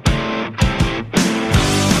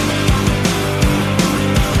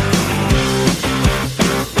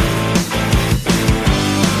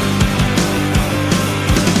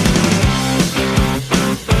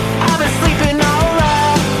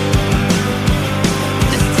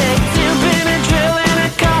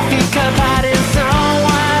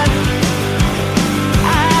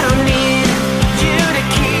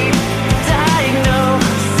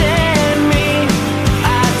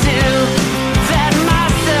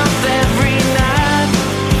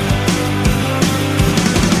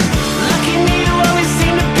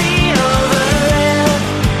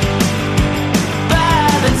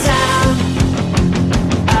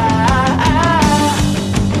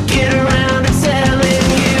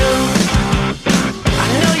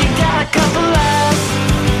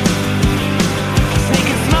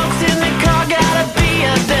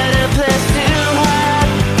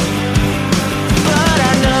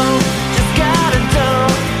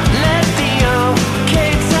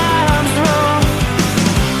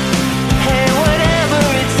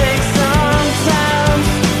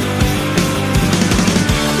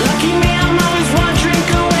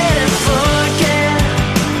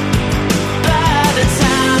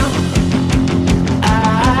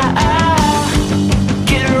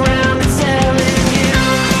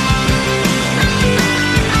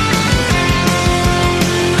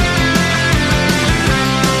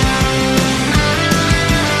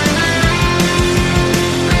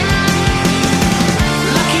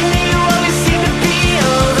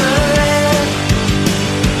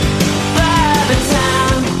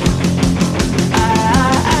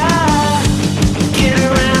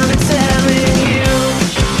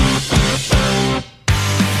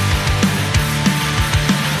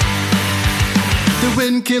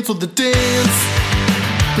 Cancel the dance,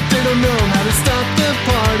 but they don't know how to stop the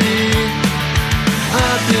party.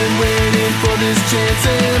 I've been waiting for this chance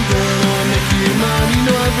and gonna make you mine. You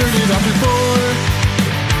know I've heard it all before.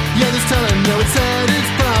 Yeah, this town I know it's had its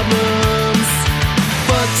problems,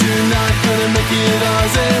 but tonight gonna make it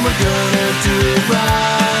ours and we're gonna do it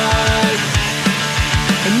right.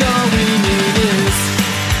 And all we need is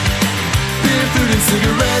beer, food and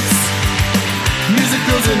cigarettes, music,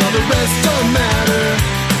 girls and all the rest don't matter.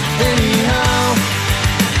 Anyhow,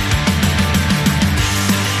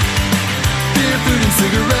 beer, food and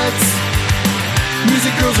cigarettes,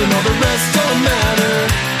 music, girls and all the rest don't matter.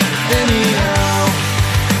 Anyhow,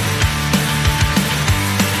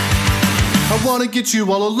 I wanna get you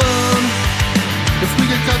all alone. If we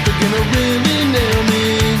get caught, they're gonna really nail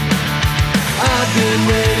me. I've been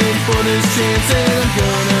waiting for this chance and I'm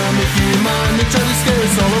gonna make you mine. They try to scare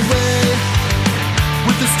us all away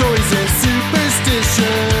with the stories and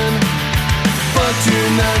superstition, but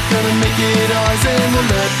tonight gonna make it ours and we'll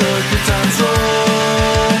let the good times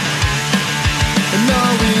roll. And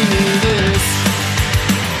all we need is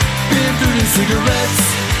beer, food and cigarettes,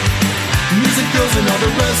 music, girls and all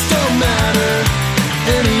the rest don't matter.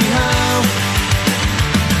 Anyhow,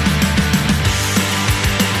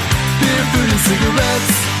 beer, food and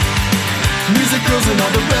cigarettes, music, girls and all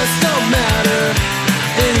the rest don't matter.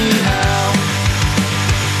 Anyhow,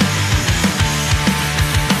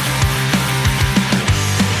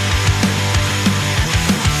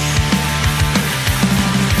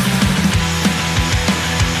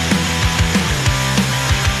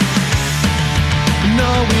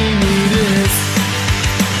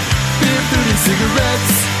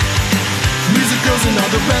 cigarettes. Music goes and all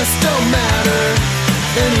the rest don't matter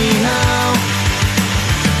anyhow.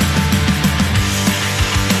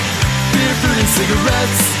 Beer, food, and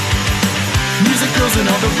cigarettes. Music goes and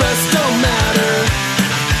all the rest don't matter.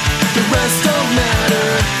 The rest don't matter.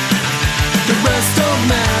 The rest don't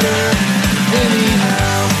matter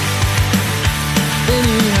anyhow.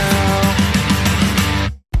 Anyhow.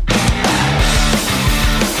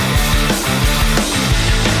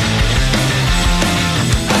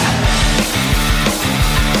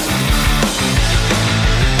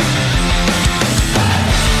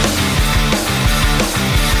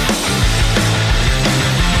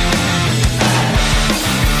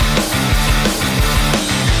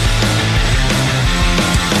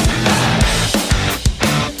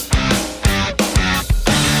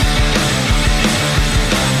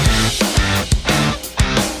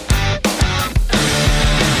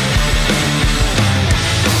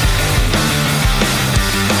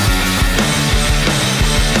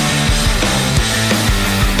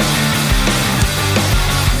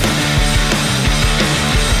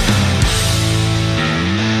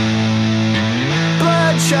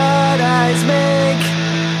 Bloodshot eyes make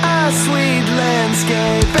a sweet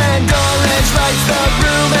landscape, and orange lights the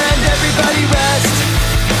room, and everybody rest.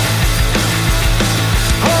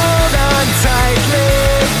 Hold on tightly,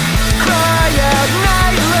 cry out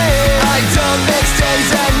nightly. I don't mix days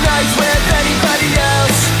and nights with anybody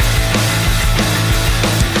else.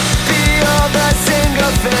 Feel the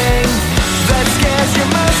single thing that scares you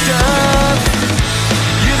most of.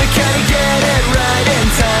 You're the kind of get it right in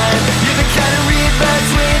time. You're the kind of read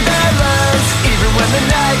between the lines, even when the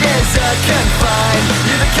night is confined.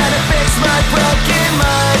 You're the kind of fix my broken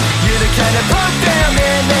mind. You're the kind of poke them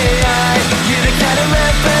in the eye. You're the kind of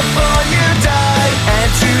live before you die.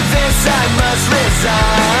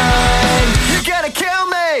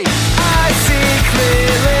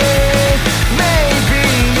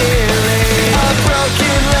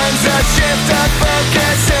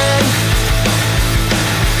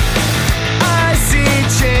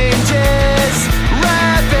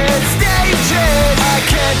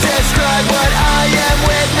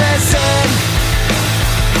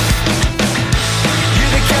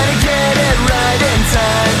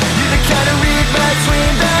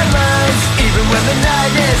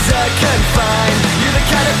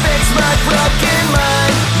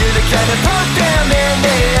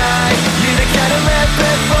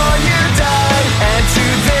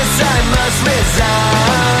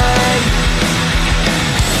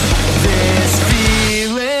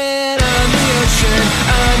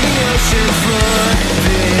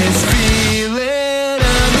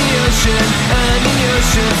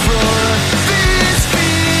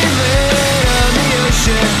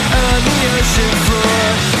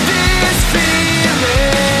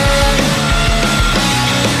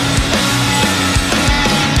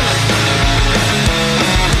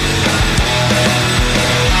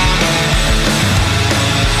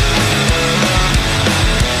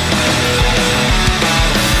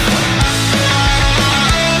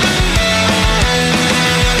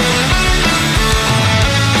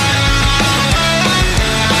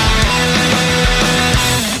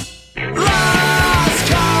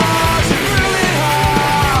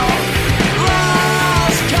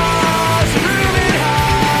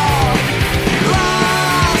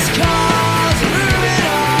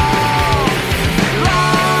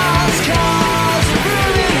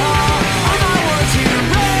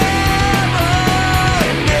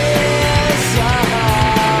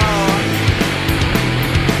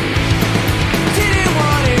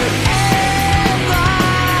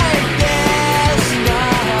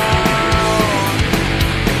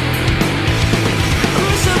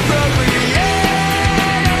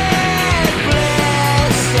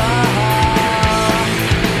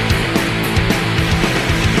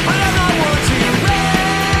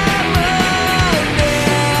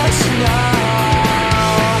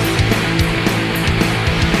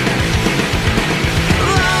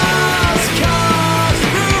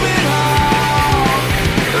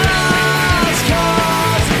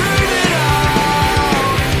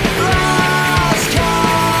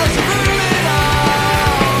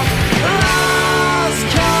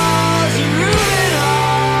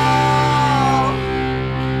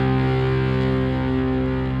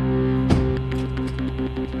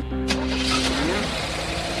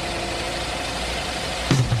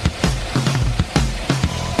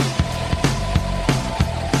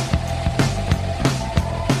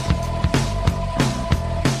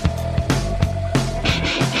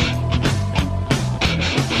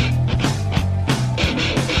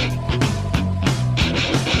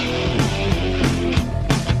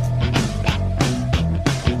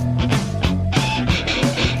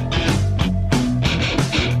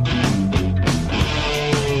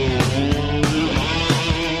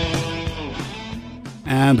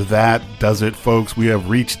 And that does it, folks. We have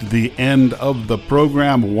reached the end of the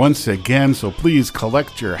program once again, so please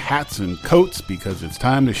collect your hats and coats because it's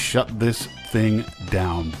time to shut this thing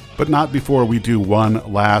down. But not before we do one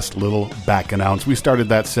last little back announce. We started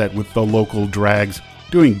that set with the Local Drags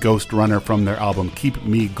doing Ghost Runner from their album Keep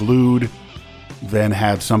Me Glued. Then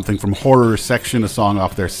had something from Horror Section, a song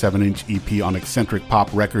off their 7-inch EP on Eccentric Pop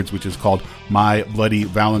Records, which is called My Bloody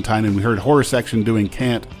Valentine. And we heard Horror Section doing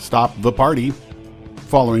Can't Stop the Party.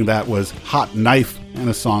 Following that was Hot Knife and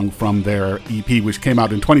a song from their EP, which came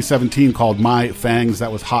out in 2017 called My Fangs.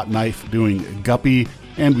 That was Hot Knife doing Guppy.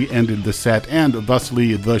 And we ended the set and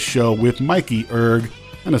thusly the show with Mikey Erg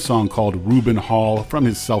and a song called Reuben Hall from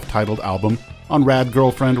his self-titled album on Rad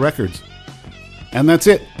Girlfriend Records. And that's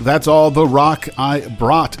it. That's all the rock I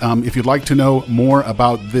brought. If you'd like to know more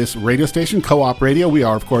about this radio station, Co-op Radio, we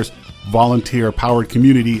are, of course, volunteer-powered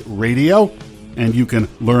community radio. And you can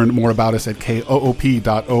learn more about us at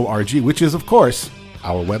koop.org, which is, of course,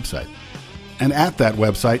 our website. And at that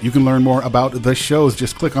website, you can learn more about the shows.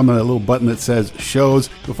 Just click on the little button that says Shows.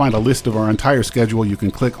 You'll find a list of our entire schedule. You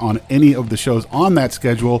can click on any of the shows on that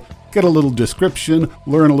schedule, get a little description,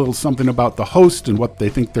 learn a little something about the host and what they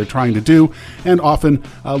think they're trying to do, and often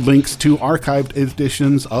links to archived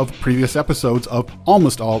editions of previous episodes of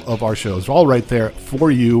almost all of our shows. All right there for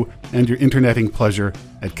you and your interneting pleasure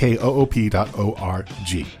at koop.org.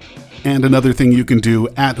 And another thing you can do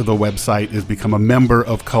at the website is become a member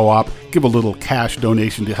of Co-op, give a little cash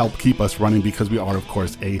donation to help keep us running because we are, of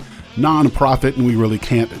course, a non-profit and we really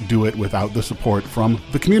can't do it without the support from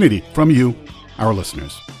the community, from you, our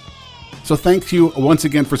listeners. So thank you once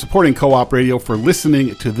again for supporting Co-op Radio, for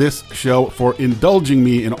listening to this show, for indulging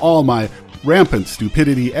me in all my rampant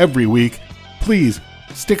stupidity every week. Please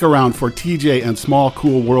stick around for TJ and Small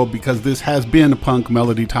Cool World because this has been Punk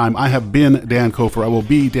Melody Time. I have been Dan Kofer. I will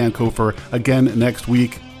be Dan Kofer again next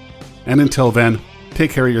week. And until then,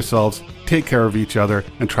 take care of yourselves, take care of each other,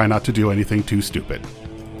 and try not to do anything too stupid.